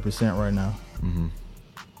at a 30% right now.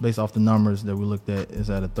 Based off the numbers that we looked at, it's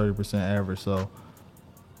at a 30% average. So,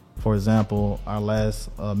 for example, our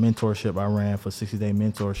last mentorship I ran for 60-day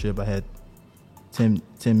mentorship, I had 10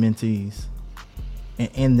 mentees, and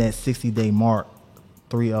in that 60-day mark,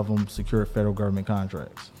 3 of them secured federal government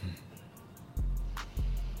contracts.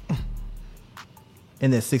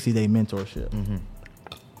 In that 60-day mentorship.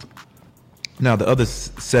 Now, the other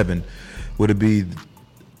 7, would it be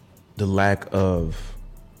the lack of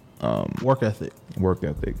work ethic? Work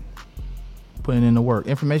ethic. Putting in the work.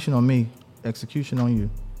 Information on me, execution on you.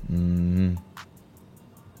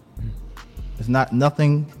 It's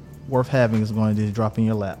nothing worth having is going to just drop in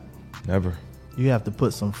your lap. Never. You have to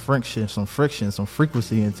put some friction, some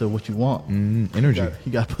frequency into what you want. Energy.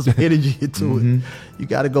 You got to put some energy into it. You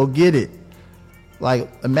got to go get it. Like,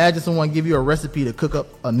 imagine someone give you a recipe to cook up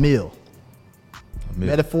a meal.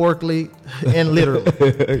 Metaphorically and literally.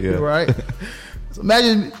 Yeah. Right? So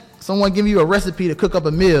imagine someone giving you a recipe to cook up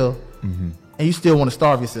a meal and you still want to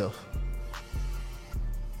starve yourself.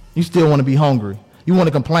 You still want to be hungry. You want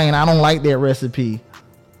to complain, I don't like that recipe.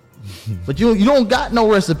 But you don't got no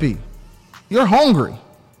recipe. You're hungry.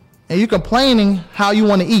 And you're complaining how you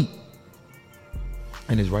want to eat.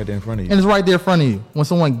 And it's right there in front of you. And it's right there in front of you. When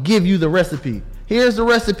someone give you the recipe. Here's the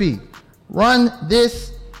recipe. Run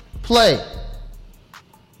this play.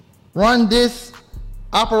 Run this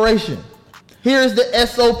operation. Here's the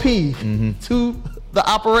SOP to the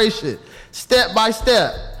operation. Step by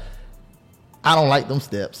step. I don't like them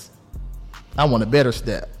steps. I want a better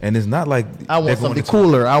step. And it's not like I want something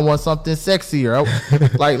cooler. I want something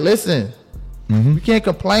sexier. Like, listen, you can't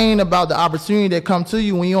complain about the opportunity that come to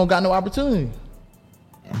you when you don't got no opportunity.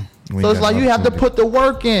 So it's like you have to put the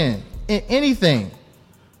work in anything.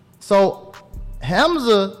 So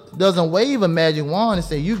Hamza doesn't wave a magic wand and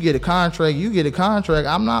say, you get a contract, you get a contract.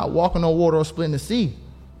 I'm not walking on water or splitting the sea.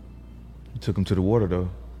 You took him to the water, though.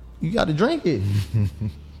 You got to drink it.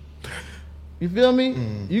 You feel me?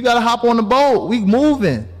 You got to hop on the boat. We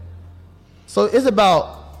moving. So it's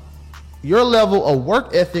about your level of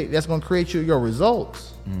work ethic that's going to create your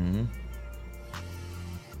results.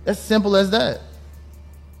 As simple as that.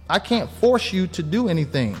 I can't force you to do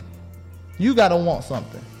anything. You got to want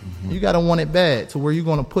something. You got to want it bad to where you're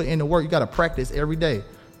going to put in the work. You got to practice every day.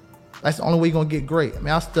 That's the only way you're going to get great. I mean,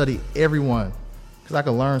 I study everyone because I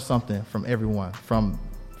can learn something from everyone. From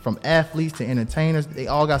athletes to entertainers, they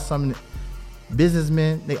all got something.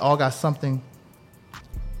 Businessmen, they all got something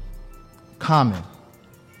common.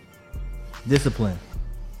 Discipline.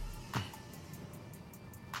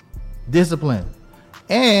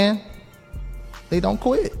 and they don't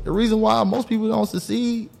quit. The reason why most people don't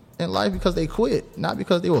succeed in life because they quit, not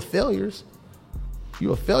because they were failures.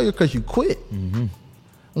 You're a failure because you quit. And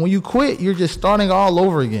when you quit, you're just starting all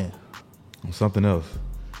over again. On something else.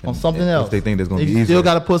 On something else. If they think that's going to be easy. You still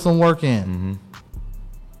got to put some work in.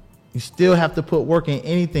 You still have to put work in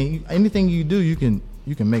anything. Anything you do, you can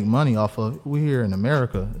make money off of. We're here in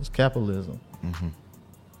America. It's capitalism.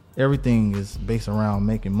 Everything is based around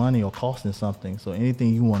making money or costing something. So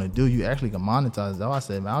anything you want to do, you actually can monetize it. I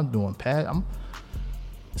said, man,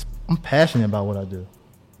 I'm passionate about what I do.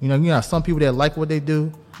 You know, some people that like what they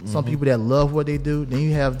do, some people that love what they do. Then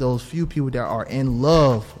you have those few people that are in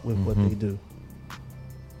love with what they do.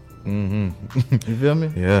 You feel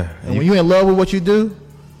me? Yeah. And when you're in love with what you do,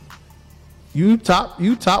 you top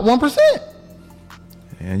 1%.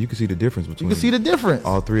 And you can see the difference between. You can see the difference.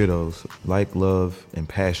 All three of those, like, love, and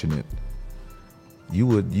passionate. You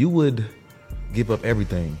would give up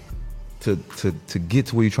everything to get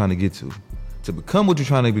to where you're trying to get to become what you're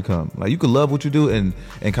trying to become. Like, you could love what you do and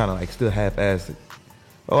kind of like still half-ass it.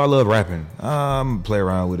 Oh, I love rapping. I'm play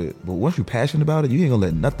around with it. But once you're passionate about it, you ain't gonna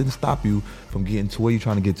let nothing stop you from getting to where you're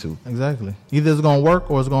trying to get to. Exactly. Either it's gonna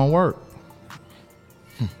work or it's gonna work.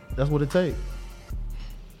 That's what it takes.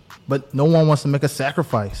 But no one wants to make a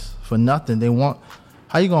sacrifice for nothing.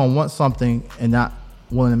 How you gonna want something and not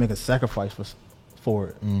willing to make a sacrifice for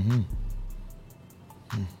it?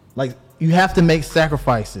 Like, you have to make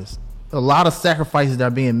sacrifices. A lot of sacrifices that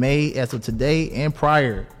are being made as of today and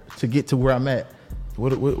prior to get to where I'm at.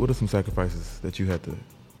 What are some sacrifices that you had to?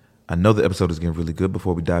 I know the episode is getting really good.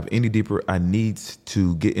 Before we dive any deeper, I need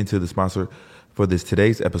to get into the sponsor for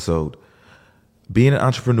today's episode. Being an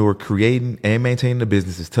entrepreneur, creating and maintaining a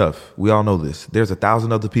business is tough. We all know this. There's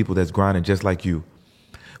 1,000 other people that's grinding just like you.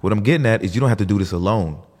 What I'm getting at is you don't have to do this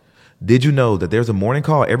alone. Did you know that there's a morning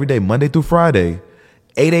call every day, Monday through Friday,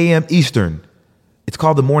 8 a.m. Eastern? It's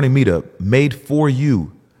called the Morning Meetup, made for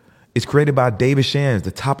you. It's created by David Shands,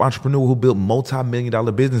 the top entrepreneur who built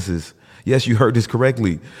multi-million-dollar businesses. Yes, you heard this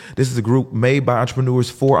correctly. This is a group made by entrepreneurs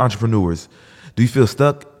for entrepreneurs. Do you feel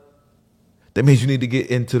stuck? That means you need to get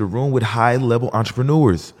into the room with high-level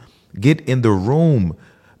entrepreneurs. Get in the room.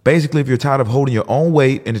 Basically, if you're tired of holding your own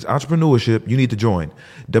weight in this entrepreneurship, you need to join.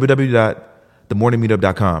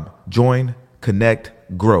 www.themorningmeetup.com. Join, connect,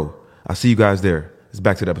 grow. I'll see you guys there. It's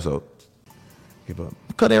back to the episode. Give up.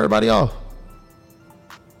 Cut everybody off.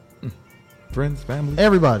 Friends, family.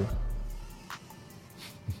 Everybody.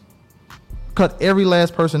 Cut every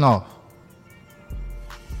last person off.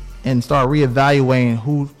 And start reevaluating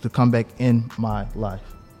who to come back in my life.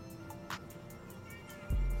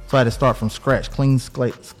 So I had to start from scratch, clean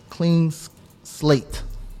slate.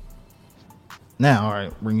 Now, all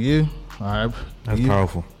right, bring you. All right, that's you.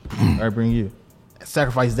 Powerful. All right, bring you.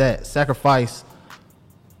 Sacrifice that. Sacrifice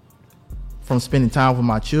from spending time with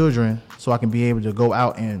my children so I can be able to go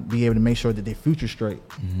out and be able to make sure that their future's straight.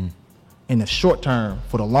 In the short term,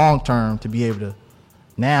 for the long term, to be able to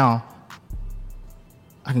now.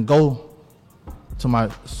 I can go to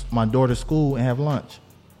my daughter's school and have lunch.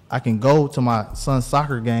 I can go to my son's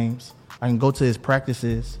soccer games. I can go to his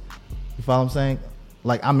practices. You follow what I'm saying?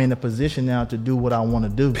 Like, I'm in a position now to do what I want to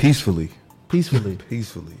do. Peacefully. Peacefully.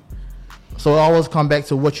 So it always come back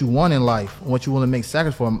to what you want in life, what you want to make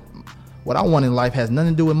sacrifice for. What I want in life has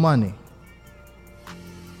nothing to do with money.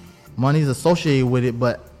 Money's associated with it,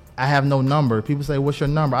 but I have no number. People say, what's your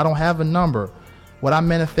number? I don't have a number. What I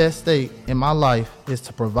manifestate in my life is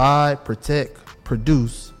to provide, protect,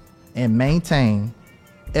 produce, and maintain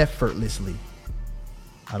effortlessly.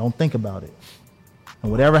 I don't think about it.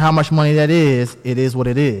 And whatever how much money that is, it is what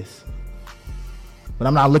it is. But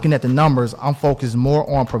I'm not looking at the numbers. I'm focused more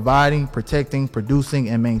on providing, protecting, producing,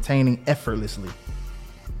 and maintaining effortlessly.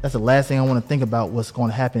 That's the last thing I want to think about, what's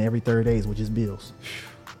going to happen every 30 days, which is bills.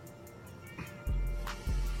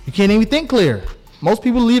 You can't even think clear. Most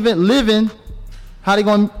people living how they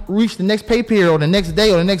going to reach the next pay period or the next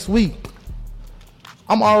day or the next week.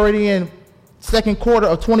 I'm already in second quarter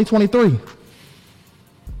of 2023.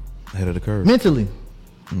 Ahead of the curve. Mentally.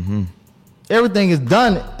 Everything is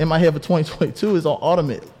done in my head for 2022 is on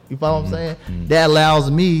automatic. You follow what I'm saying? That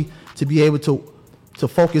allows me to be able to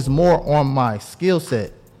focus more on my skill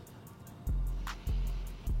set.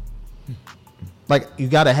 Like, you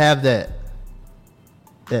got to have that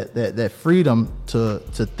freedom to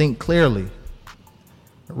think clearly.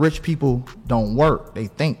 Rich people don't work, they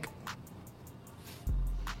think.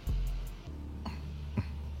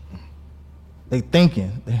 They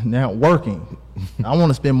thinking, they're not working. I want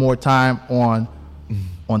to spend more time on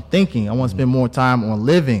thinking. I want to spend more time on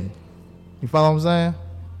living. You follow what I'm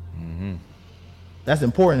saying? That's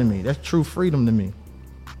important to me. That's true freedom to me.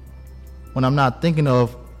 when I'm not thinking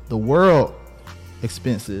of the world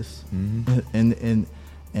expenses and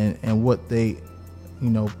what they,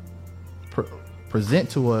 present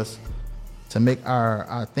to us to make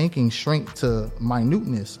our thinking shrink to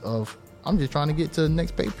minuteness of, I'm just trying to get to the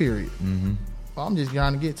next pay period. I'm just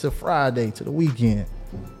trying to get to Friday, to the weekend.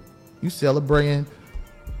 You celebrating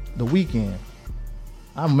the weekend.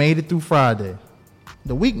 I made it through Friday.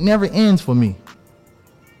 The week never ends for me.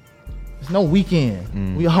 There's no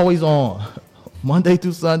weekend. We always on. Monday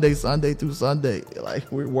through Sunday, Sunday through Sunday.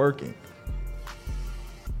 Like, we're working.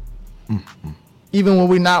 Even when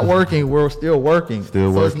we're not working, we're still working.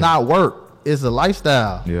 So it's not work. It's a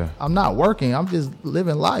lifestyle. Yeah. I'm not working. I'm just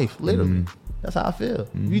living life, literally. That's how I feel.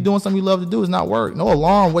 If you're doing something you love to do, it's not work. No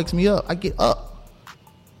alarm wakes me up. I get up.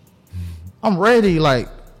 I'm ready. Like,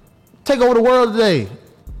 take over the world today.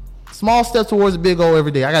 Small steps towards a big goal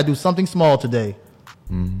every day. I got to do something small today.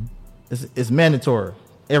 It's mandatory.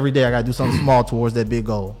 Every day I got to do something small towards that big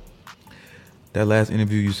goal. That last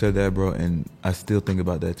interview, you said that, bro, and I still think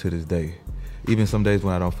about that to this day. Even some days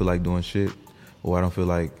when I don't feel like doing shit, or I don't feel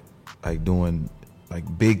like doing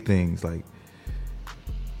like big things, like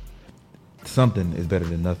something is better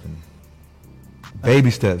than nothing. Baby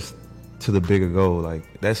steps to the bigger goal,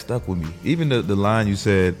 like that stuck with me. Even the line you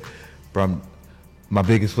said, bro, my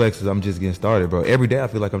biggest flex is I'm just getting started, bro. Every day I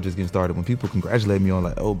feel like I'm just getting started. When people congratulate me on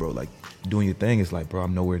like, oh, bro, like doing your thing, it's like, bro,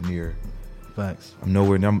 I'm nowhere near. Facts. I'm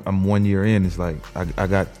nowhere near. I'm 1 year in. It's like I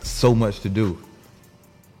got so much to do.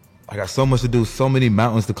 I got so much to do, so many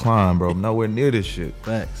mountains to climb, bro. I'm nowhere near this shit.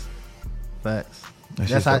 Facts.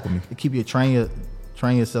 That's how you keep train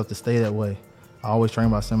yourself to stay that way. I always train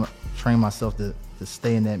myself to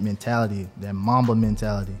stay in that mentality, that Mamba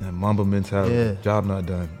mentality. Yeah. Job not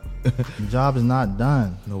done. The job is not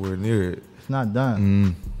done. Nowhere near it. It's not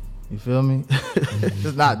done. You feel me?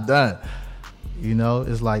 It's not done.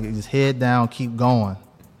 It's like just head down, keep going.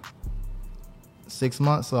 6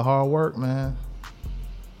 months of hard work, man.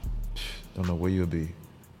 Don't know where you'll be.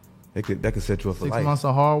 That could set you up for life. 6 months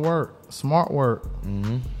of hard work, smart work.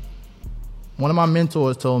 One of my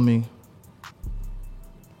mentors told me,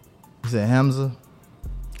 he said, Hamza,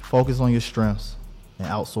 focus on your strengths and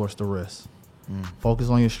outsource the rest. Focus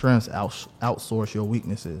on your strengths, outsource your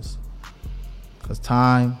weaknesses. Because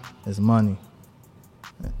time is money.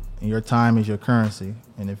 And your time is your currency.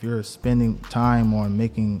 And if you're spending time on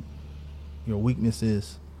making your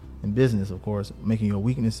weaknesses, in business, of course, making your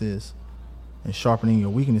weaknesses and sharpening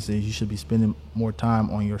your weaknesses, you should be spending more time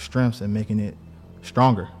on your strengths and making it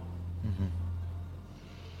stronger.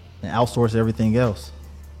 And outsource everything else.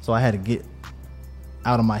 So I had to get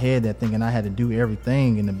out of my head that thinking I had to do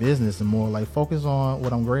everything in the business and more like focus on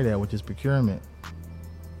what I'm great at, which is procurement,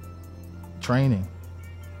 training,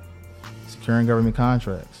 securing government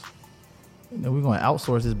contracts. We're going to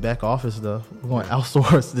outsource this back office stuff. We're going to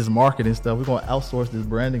outsource this marketing stuff. We're going to outsource this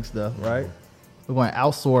branding stuff, right? We're going to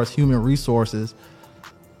outsource human resources.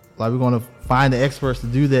 Like, we're going to find the experts to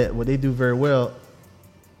do that, what they do very well,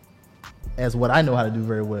 as what I know how to do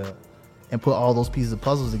very well, and put all those pieces of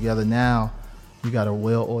puzzles together. Now you got a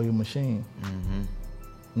well-oiled machine.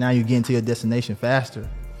 Now you get into your destination faster.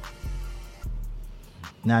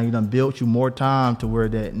 Now you done built you more time to where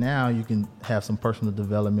that now you can have some personal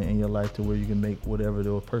development in your life to where you can make whatever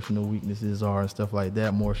those personal weaknesses are and stuff like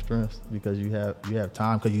that more strengths, because you have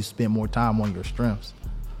time, because you spend more time on your strengths.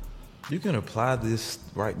 You can apply this,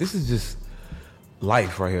 right? This is just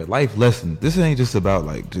life right here, life lesson. This ain't just about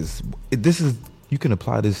you can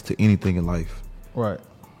apply this to anything in life. Right.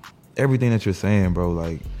 Everything that you're saying, bro,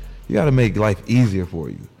 like, you got to make life easier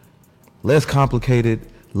for you. Less complicated,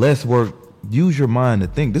 less work. Use your mind to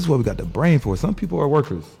think. This is what we got the brain for. Some people are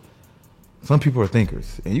workers. Some people are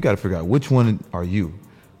thinkers. And you got to figure out which one are you.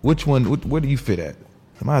 Which one, where do you fit at?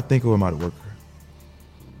 Am I a thinker or am I a worker?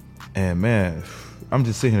 And man, I'm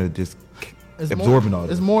just sitting here just absorbing all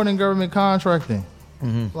this. It's more than government contracting.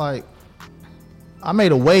 Like, I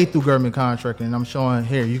made a way through government contracting, and I'm showing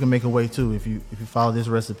here, you can make a way too if you follow this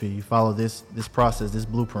recipe, you follow this process, this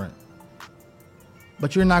blueprint.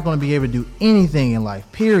 But you're not going to be able to do anything in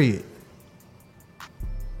life, period.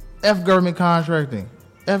 F government contracting.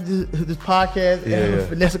 F this podcast, F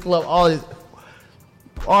Finesse Club, all this.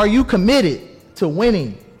 Are you committed to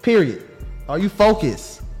winning, period? Are you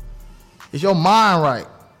focused? Is your mind right?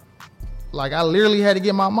 Like, I literally had to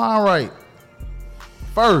get my mind right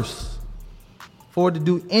first for it to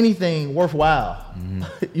do anything worthwhile.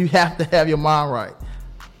 You have to have your mind right.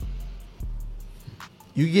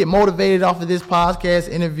 You get motivated off of this podcast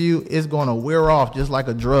interview, it's going to wear off just like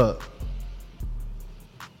a drug.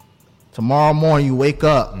 Tomorrow morning you wake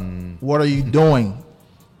up, what are you doing?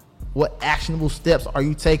 What actionable steps are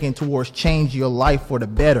you taking towards changing your life for the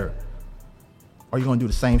better? Or are you going to do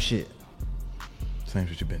the same shit? Same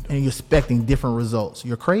shit you've been doing. And you're expecting different results.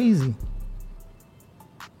 You're crazy.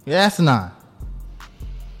 You're asinine.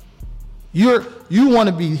 You want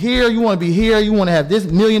to be here. You want to be here. You want to have this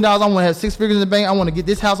 $1 million. I want to have 6 figures in the bank. I want to get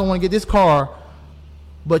this house. I want to get this car.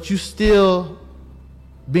 But you still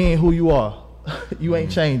being who you are. You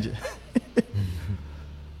ain't changing.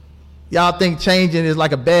 Y'all think changing is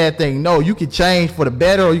like a bad thing. No, you can change for the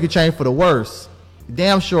better or you can change for the worse.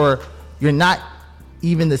 Damn sure you're not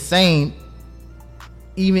even the same,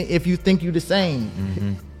 even if you think you're the same.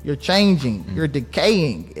 Mm-hmm. You're changing. Mm-hmm. You're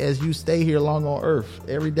decaying as you stay here long on earth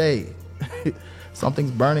every day.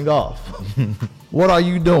 Something's burning off. What are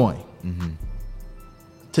you doing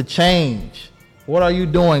to change? What are you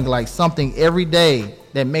doing, like something every day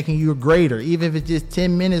that making you greater, even if it's just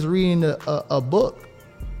 10 minutes reading a book,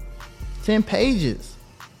 10 pages.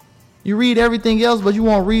 You read everything else, but you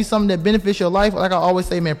won't read something that benefits your life. Like I always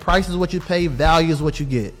say, man, price is what you pay, value is what you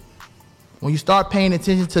get. When you start paying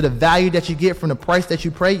attention to the value that you get from the price that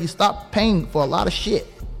you pay, you stop paying for a lot of shit.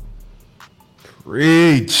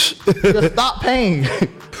 Preach. Just stop paying.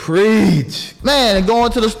 Preach. Man, and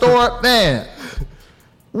going to the store, man,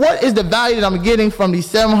 what is the value that I'm getting from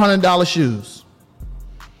these $700 shoes?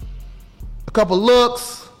 A couple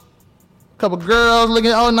looks, a couple girls looking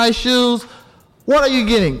at all nice shoes. What are you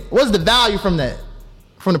getting? What's the value from that?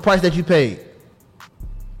 From the price that you paid?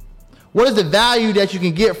 What is the value that you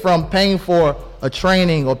can get from paying for a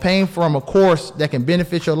training or paying from a course that can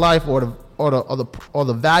benefit your life, or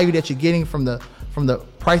the value that you're getting from the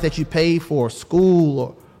price that you paid for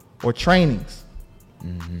school or trainings?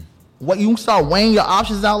 Mm-hmm. What you start weighing your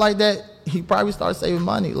options out like that, you probably start saving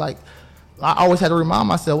money. Like I always had to remind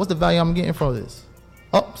myself, what's the value I'm getting from this?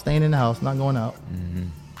 Oh, staying in the house, not going out. Mm-hmm.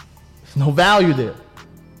 There's no value there.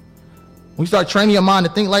 When you start training your mind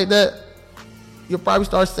to think like that, you'll probably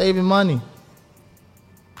start saving money.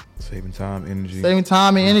 Saving time, energy. Saving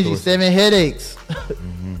time and energy, saving headaches,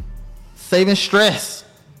 mm-hmm. saving stress.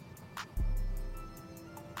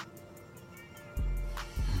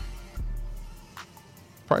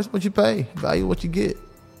 Price what you pay, value what you get.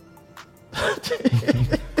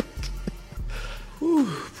 Whew,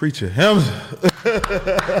 preacher Hamza.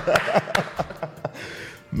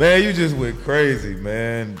 Man, you just went crazy,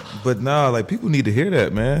 man. But nah, like people need to hear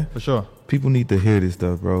that, man. For sure. People need to hear this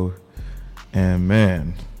stuff, bro. And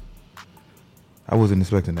man, I wasn't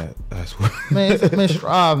expecting that. I swear. Man,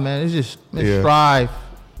 strive, man. It's just strive.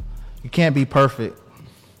 You can't be perfect.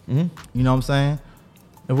 Mm-hmm. You know what I'm saying?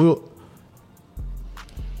 And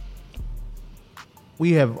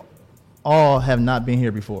we have all have not been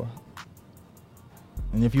here before.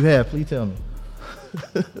 And if you have, please tell me.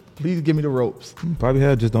 Please give me the ropes. Probably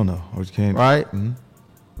have, just don't know. Or just can't. Right? Mm-hmm.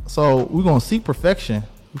 So we're going to seek perfection.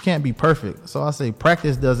 We can't be perfect. So I say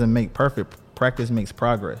practice doesn't make perfect. Practice makes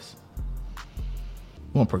progress.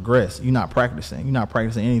 You want to progress. You're not practicing. You're not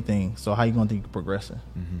practicing anything. So how you going to think you're progressing?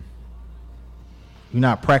 Mm-hmm. You're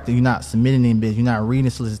not practicing. You're not submitting in bids. You're not reading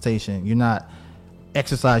solicitation. You're not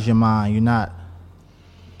exercising your mind. You're not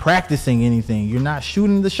practicing anything. You're not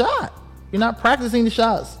shooting the shot. You're not practicing the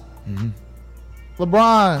shots. Mm-hmm.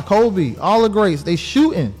 LeBron, Kobe, all the greats, they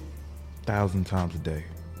shooting 1,000 times a day.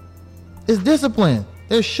 It's discipline.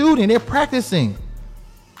 They're shooting. They're practicing.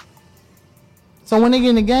 So when they get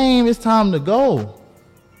in the game, it's time to go.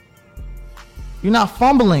 You're not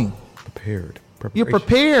fumbling. Prepared. You're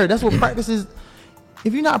prepared. That's what practice is.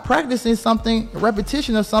 If you're not practicing something, a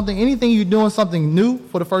repetition of something, anything you're doing something new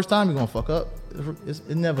for the first time, you're going to fuck up. It's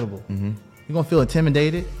inevitable. Mm-hmm. You're going to feel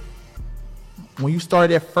intimidated. When you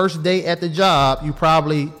started that first day at the job, you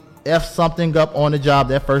probably F something up on the job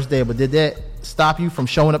that first day, but did that stop you from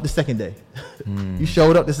showing up the second day? Mm-hmm. You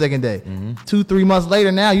showed up the second day. Mm-hmm. 2-3 months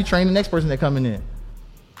later, now you train the next person that coming in.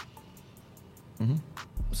 Mm-hmm.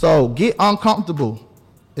 So get uncomfortable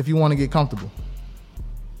if you want to get comfortable.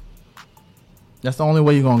 That's the only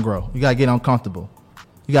way you're going to grow. You got to get uncomfortable.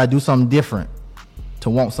 You got to do something different to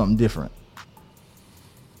want something different.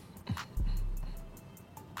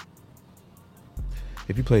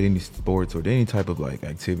 If you played any sports or any type of like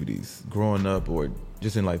activities growing up or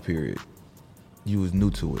just in life period, you was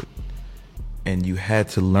new to it and you had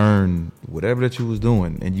to learn whatever that you was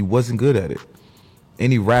doing and you wasn't good at it.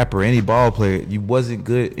 Any rapper, any ball player, you wasn't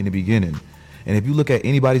good in the beginning. And if you look at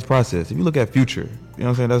anybody's process, if you look at Future, you know what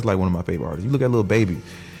I'm saying? That's like one of my favorite artists. You look at Lil Baby,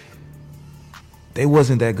 they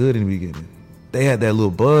wasn't that good in the beginning. They had that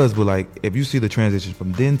little buzz, but like if you see the transition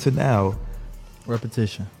from then to now,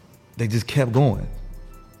 repetition. They just kept going.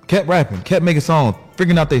 Kept rapping, kept making songs,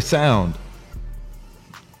 figuring out their sound.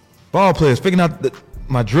 Ball players figuring out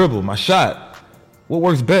my dribble, my shot. What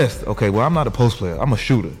works best? Okay, well, I'm not a post player. I'm a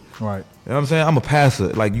shooter. Right. You know what I'm saying? I'm a passer.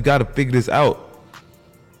 Like, you got to figure this out.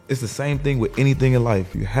 It's the same thing with anything in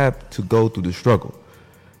life. You have to go through the struggle.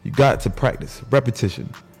 You got to practice, repetition.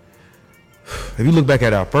 If you look back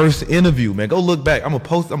at our first interview, man, go look back. I'm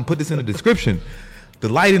gonna put this in the description. The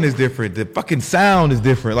lighting is different. The fucking sound is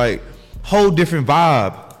different. Like, whole different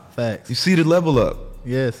vibe. Facts. You see the level up.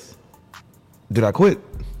 Yes. Did I quit?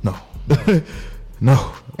 No.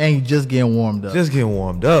 No. And you just getting warmed up. Just getting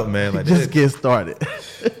warmed up, man. Like, just get started.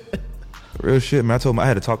 Real shit, man. I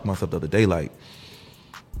had to talk to myself the other day, like,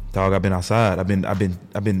 dog, I've been outside. I've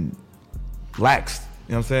been laxed.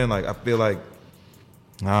 You know what I'm saying? Like, I feel like,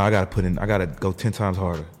 nah, I gotta go 10 times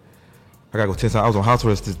harder. I gotta go 10 times. I was on house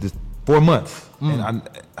arrest this 4 months. And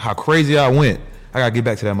how crazy I went. I gotta get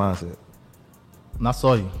back to that mindset. And I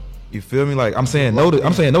saw you. You feel me? Like, I'm saying no to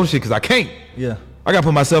shit because I can't. Yeah. I gotta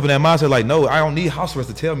put myself in that mindset. Like, no, I don't need house arrest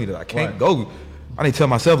to tell me that I can't go. I need to tell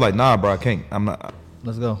myself, like, nah, bro, I can't. I'm not.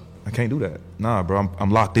 Let's go. I can't do that. Nah, bro,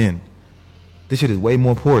 I'm locked in. This shit is way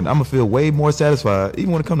more important. I'm gonna feel way more satisfied,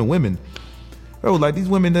 even when it comes to women. Bro, like, these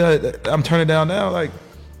women that I'm turning down now, like,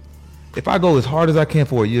 if I go as hard as I can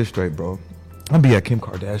for a year straight, bro, I'll be at Kim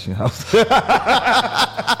Kardashian house.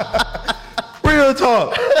 Real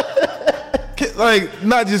talk. Like,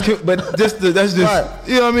 not just Kim, but that's just, right.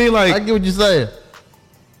 You know what I mean? Like, I get what you're saying.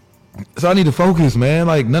 So I need to focus, man.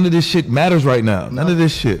 Like, none of this shit matters right now. None of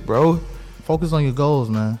this shit, bro. Focus on your goals,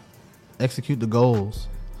 man. Execute the goals.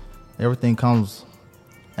 Everything comes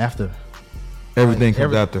after. Everything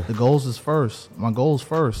comes after. The goals is first. My goals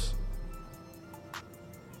first.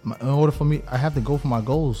 In order for me, I have to go for my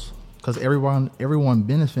goals because everyone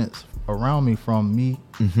benefits around me from me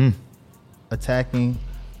attacking,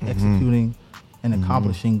 executing, and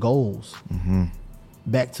accomplishing goals.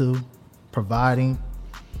 Back to providing,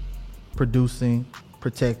 producing,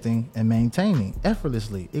 protecting, and maintaining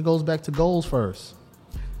effortlessly. It goes back to goals first.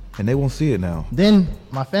 And they won't see it now. Then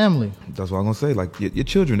my family. That's what I'm gonna say. Like, your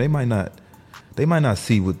children, they might not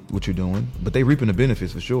see what you're doing, but they reaping the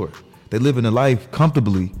benefits for sure. They living a life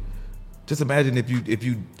comfortably. Just imagine if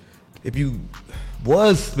you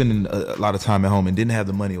was spending a lot of time at home and didn't have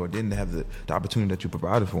the money or didn't have the opportunity that you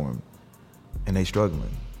provided for them, and they struggling.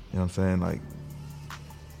 You know what I'm saying? Like,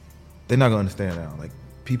 they're not gonna understand now. Like,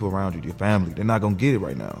 people around you, your family, they're not gonna get it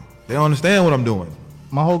right now. They don't understand what I'm doing.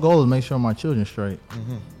 My whole goal is make sure my children straight.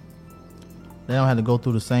 They don't have to go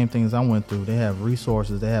through the same things I went through. They have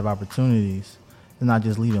resources. They have opportunities. They're not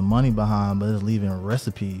just leaving money behind, but it's leaving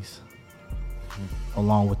recipes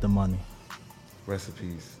along with the money.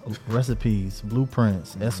 Recipes,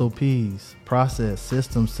 blueprints, SOPs, process,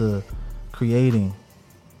 systems to creating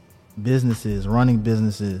businesses, running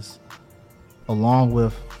businesses, along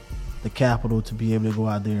with the capital to be able to go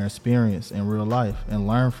out there and experience in real life and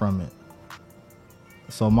learn from it.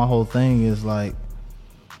 So my whole thing is like,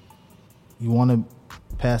 you want to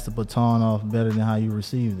pass the baton off better than how you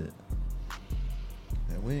received it.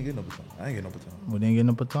 Yeah, we ain't getting no baton. I ain't getting no baton. We didn't get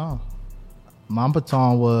no baton.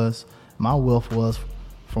 My wealth was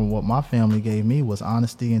from what my family gave me was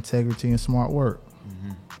honesty, integrity, and smart work.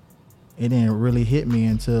 It didn't really hit me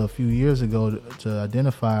until a few years ago to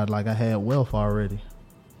identify like I had wealth already.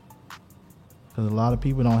 Because a lot of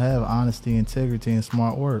people don't have honesty, integrity, and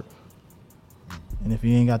smart work. And if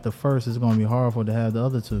you ain't got the first, it's going to be hard for to have the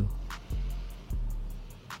other two.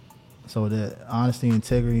 So that honesty,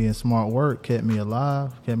 integrity, and smart work kept me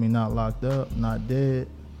alive, kept me not locked up, not dead,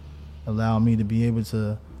 allowed me to be able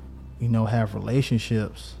to, have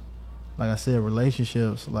relationships. Like I said,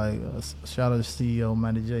 relationships, like shout out to CEO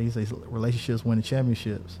Matty J, he says relationships win the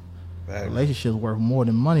championships. Right. Relationships worth more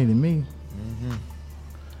than money to me.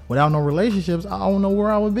 Without no relationships, I don't know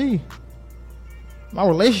where I would be. My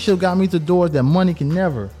relationship got me to doors that money can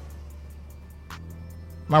never.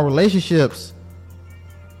 My relationships,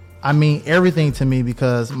 I mean everything to me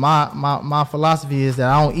because my philosophy is that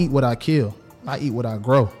I don't eat what I kill. I eat what I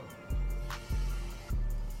grow.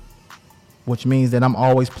 Which means that I'm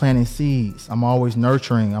always planting seeds. I'm always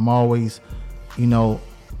nurturing. I'm always,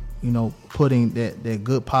 putting that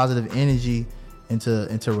good positive energy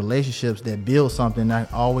into relationships that build something. I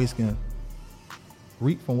always can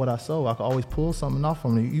reap from what I sow. I can always pull something off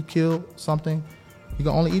from it. You kill something, you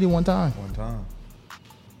can only eat it one time.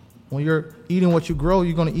 When you're eating what you grow,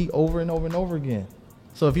 you're going to eat over and over and over again.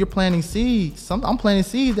 So if you're planting seeds, I'm planting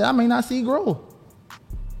seeds that I may not see grow.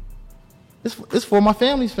 It's for my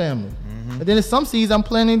family's family. And then there's some seeds I'm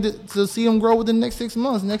planning to see them grow within the next 6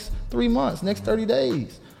 months, next 3 months, next 30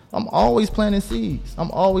 days. I'm always planting seeds. I'm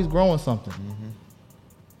always growing something.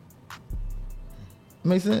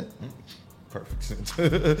 Make sense? Perfect sense.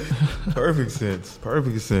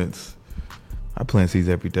 Perfect sense. I plant seeds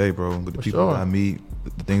every day, bro. With the people that I meet,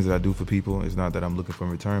 the things that I do for people, it's not that I'm looking for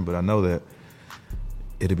in return, but I know that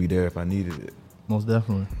it'll be there if I needed it. Most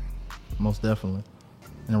definitely.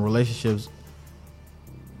 And in relationships,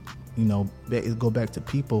 you know, go back to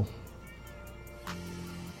people.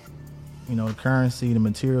 You know, the currency, the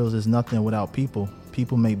materials is nothing without people.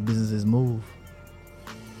 People make businesses move.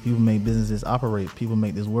 People make businesses operate. People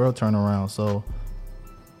make this world turn around. So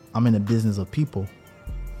I'm in the business of people.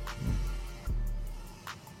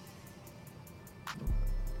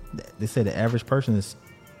 They say the average person is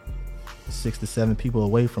 6 to 7 people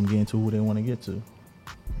away from getting to who they want to get to.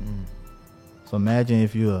 So imagine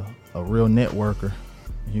if you're a real networker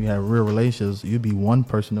and you have real relationships, you'd be one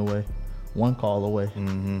person away, one call away,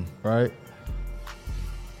 right?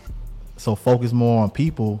 So focus more on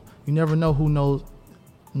people. You never know who knows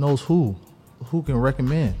who can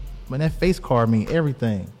recommend. But that face card mean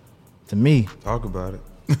everything to me. Talk about it.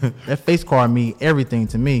 That face card mean everything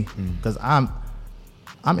to me because I'm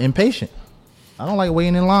impatient. I don't like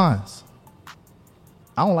waiting in lines.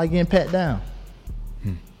 I don't like getting pat down.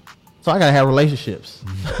 So I gotta have relationships.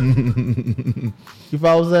 You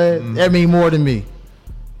follow what I'm saying? That mean more to me.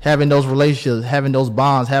 Having those relationships, having those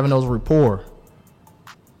bonds, having those rapport.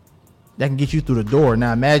 That can get you through the door.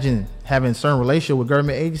 Now imagine having a certain relationship with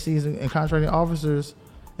government agencies and contracting officers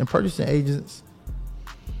and purchasing agents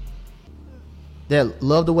that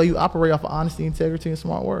love the way you operate off of honesty, integrity, and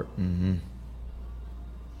smart work.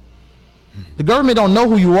 The government don't know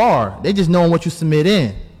who you are. They just know what you submit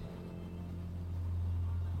in.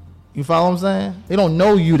 You follow what I'm saying? They don't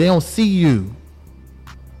know you. They don't see you.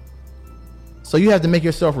 So you have to make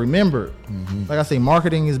yourself remembered. Like I say,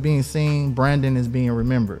 marketing is being seen. Branding is being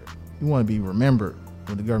remembered. You want to be remembered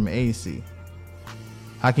with the government agency.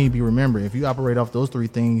 How can you be remembered? If you operate off those 3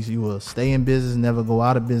 things, you will stay in business, never go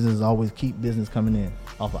out of business, always keep business coming in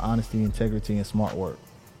off of honesty, integrity, and smart work.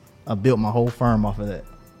 I built my whole firm off of that.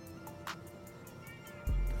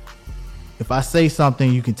 If I say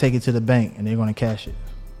something, you can take it to the bank and they're going to cash it.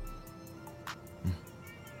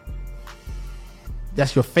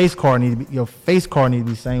 That's your face card. Your face card needs to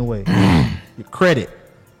be the same way. Your credit,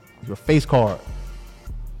 your face card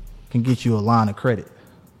can get you a line of credit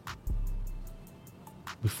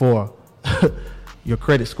before your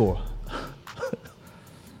credit score.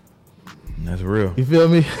 That's real. You feel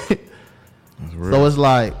me? That's real. So it's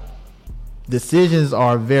like decisions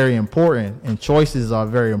are very important and choices are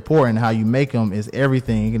very important. How you make them is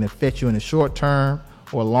everything. It can affect you in the short term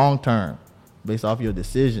or long term based off your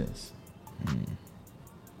decisions.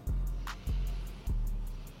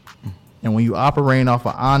 And when you operate off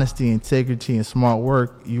of honesty, integrity, and smart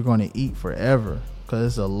work, you're going to eat forever because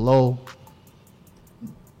it's a low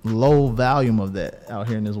volume of that out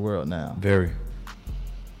here in this world now. Very.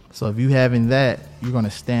 So if you having that, you're going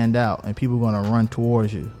to stand out and people are going to run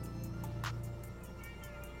towards you.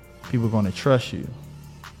 People are going to trust you,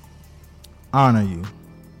 honor you,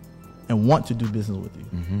 and want to do business with you.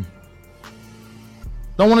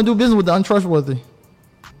 Don't want to do business with the untrustworthy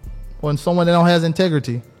or someone that don't has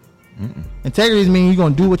integrity. Integrity means you're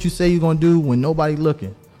going to do what you say you're going to do when nobody's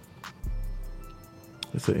looking.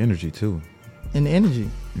 It's an energy too. And the energy.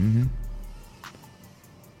 I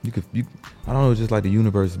don't know, it's just like the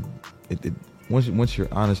universe. Once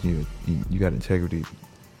you're honest and you got integrity,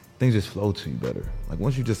 things just flow to you better. Like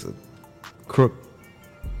once you just a crook,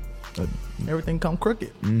 everything come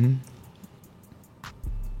crooked.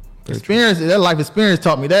 Experience, that life experience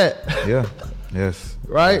taught me that. Yeah. Yes.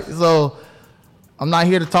 Right? So I'm not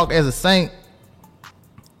here to talk as a saint.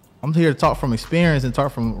 I'm here to talk from experience and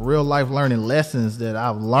talk from real life learning lessons that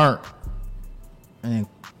I've learned and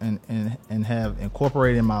have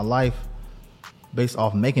incorporated in my life based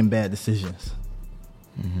off making bad decisions.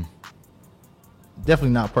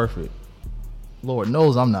 Definitely not perfect. Lord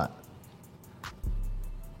knows I'm not.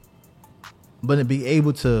 But to be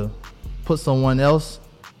able to put someone else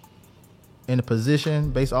in a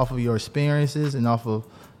position based off of your experiences and off of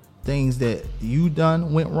things that you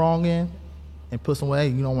went wrong in, and put someone, hey,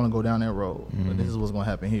 you don't want to go down that road, but this is what's going to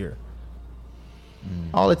happen here.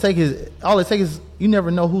 All it takes is you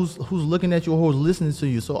never know who's looking at you or who's listening to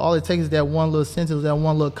you. So all it takes is that one little sentence, that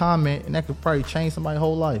one little comment, and that could probably change somebody's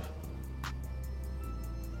whole life.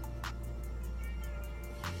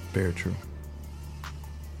 Very true.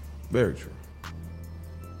 Very true.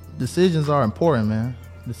 Decisions are important, man.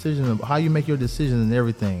 Decisions of how you make your decisions and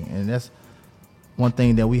everything, and that's one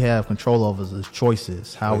thing that we have control over is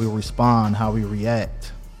choices, how we respond, how we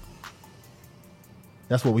react.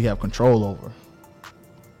 That's what we have control over.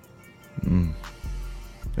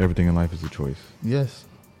 Everything in life is a choice. Yes.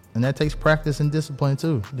 And that takes practice and discipline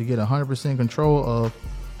too, to get 100% control of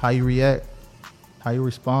how you react, how you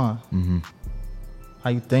respond, how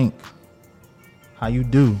you think, how you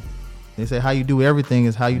do. They say how you do everything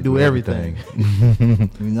is how you do everything. You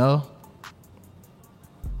know?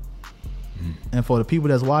 And for the people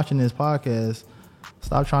that's watching this podcast,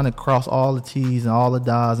 stop trying to cross all the T's and all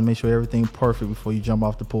the I's and make sure everything's perfect before you jump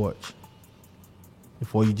off the porch.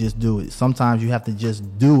 Before you just do it. Sometimes you have to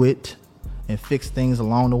just do it and fix things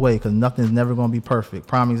along the way, because nothing's never going to be perfect.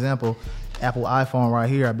 Prime example, Apple iPhone right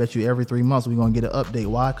here, I bet you every 3 months we're going to get an update.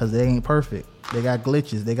 Why? Because they ain't perfect. They got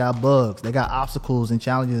glitches, they got bugs, they got obstacles and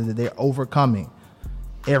challenges that they're overcoming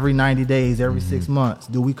every 90 days, every 6 months.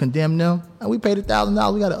 Do we condemn them? And we paid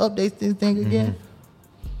 $1,000, we got to update this thing again.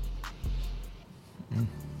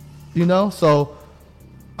 You know, so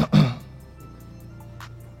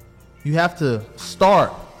you have to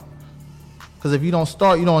start, because if you don't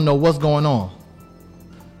start, you don't know what's going on.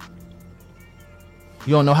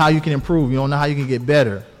 You don't know how you can improve. You don't know how you can get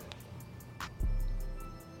better.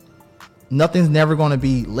 Nothing's never going to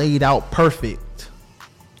be laid out perfect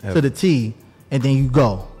to the T, and then you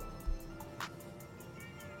go.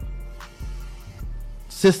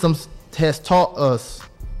 Systems has taught us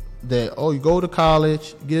that, you go to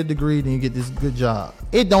college, get a degree, then you get this good job.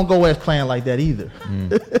 It don't go as planned like that either.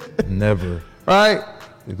 Never. Right?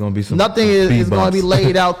 There's gonna be some. Nothing is going to be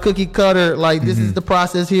laid out cookie cutter. Like this is the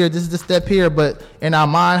process here, this is the step here. But in our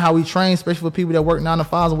mind, how we train, especially for people that work 9 to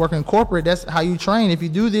 5s and work in corporate, that's how you train. If you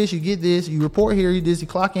do this, you get this. You report here, you do this. You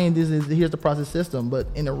clock in. Here's the process system. But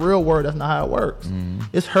in the real world, that's not how it works.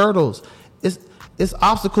 It's hurdles. It's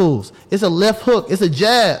obstacles. It's a left hook. It's a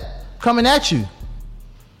jab coming at you.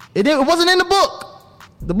 It wasn't in the book.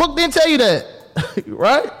 The book didn't tell you that,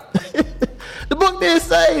 right? The book didn't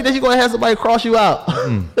say that you're going to have somebody cross you out.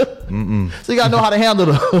 So you got to know how to handle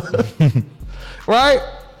them. Right?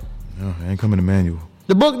 No, it ain't coming in the manual.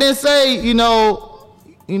 The book didn't say,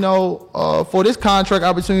 for this contract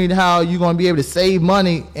opportunity, how you're going to be able to save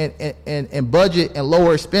money and budget and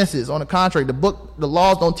lower expenses on the contract. The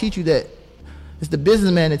laws don't teach you that. It's the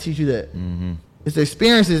businessman that teach you that. It's the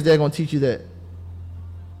experiences that are going to teach you that.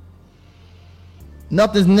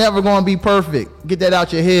 Nothing's never going to be perfect. Get that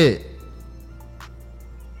out your head.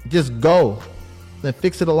 Just go. Then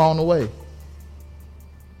fix it along the way.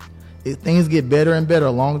 Things get better and better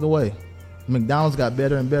along the way. McDonald's got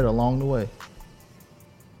better and better along the way.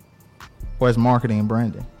 Or as marketing and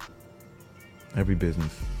branding. Every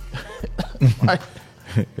business. Right.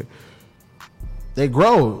 They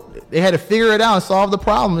grow. They had to figure it out and solve the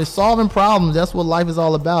problem. It's solving problems. That's what life is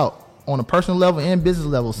all about. On a personal level and business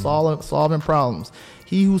level, solving problems.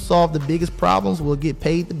 He who solves the biggest problems will get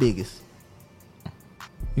paid the biggest.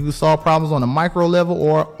 You can solve problems on a micro level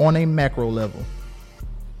or on a macro level.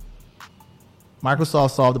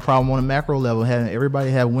 Microsoft solved the problem on a macro level, having everybody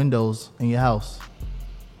have Windows in your house.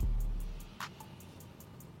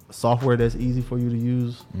 Software that's easy for you to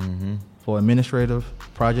use for administrative,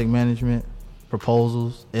 project management,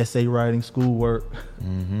 proposals, essay writing, schoolwork.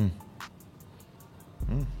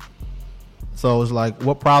 So it's like,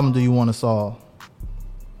 what problem do you want to solve?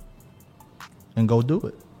 And go do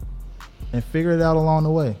it. And figure it out along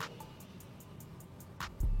the way.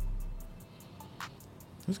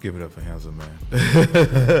 Let's give it up for Handsome Man.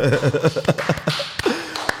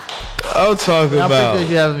 I'm talking about. I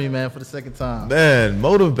appreciate you having me, man, for the second time. Man,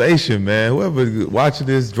 motivation, man. Whoever watching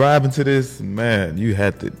this, driving to this, man, you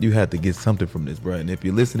had to get something from this, bro. And if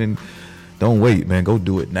you're listening, don't wait, man. Go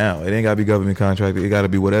do it now. It ain't gotta be government contracted. It gotta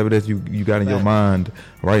be whatever that you got in your mind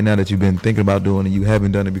right now that you've been thinking about doing and you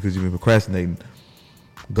haven't done it because you've been procrastinating.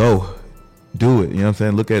 Go. Do it. You know what I'm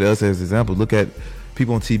saying? Look at us as examples. Look at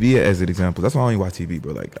people on TV as an example. That's why I don't even watch TV,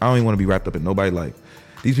 bro. Like, I don't even want to be wrapped up in nobody's life.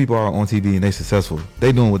 These people are on TV and they successful.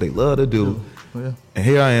 They doing what they love to do. Yeah. And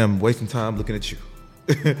here I am wasting time looking at you.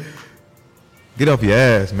 Get off your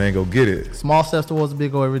ass, man. Go get it. Small steps towards the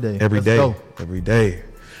big goal every day. Every day.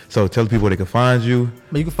 So tell people where they can find you.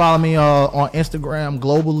 But you can follow me on Instagram,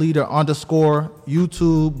 Global Leader _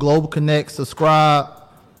 YouTube, Global Connect, subscribe.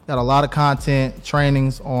 Got a lot of content,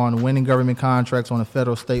 trainings on winning government contracts on a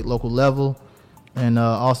federal, state, local level. And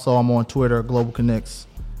also I'm on Twitter, Global Connects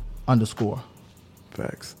 _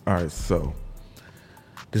 Facts. All right, so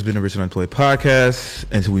this has been the Rich and Unemployed podcast.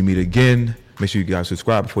 Until we meet again, make sure you guys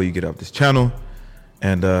subscribe before you get off this channel.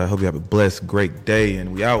 And hope you have a blessed, great day.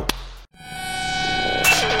 And we out.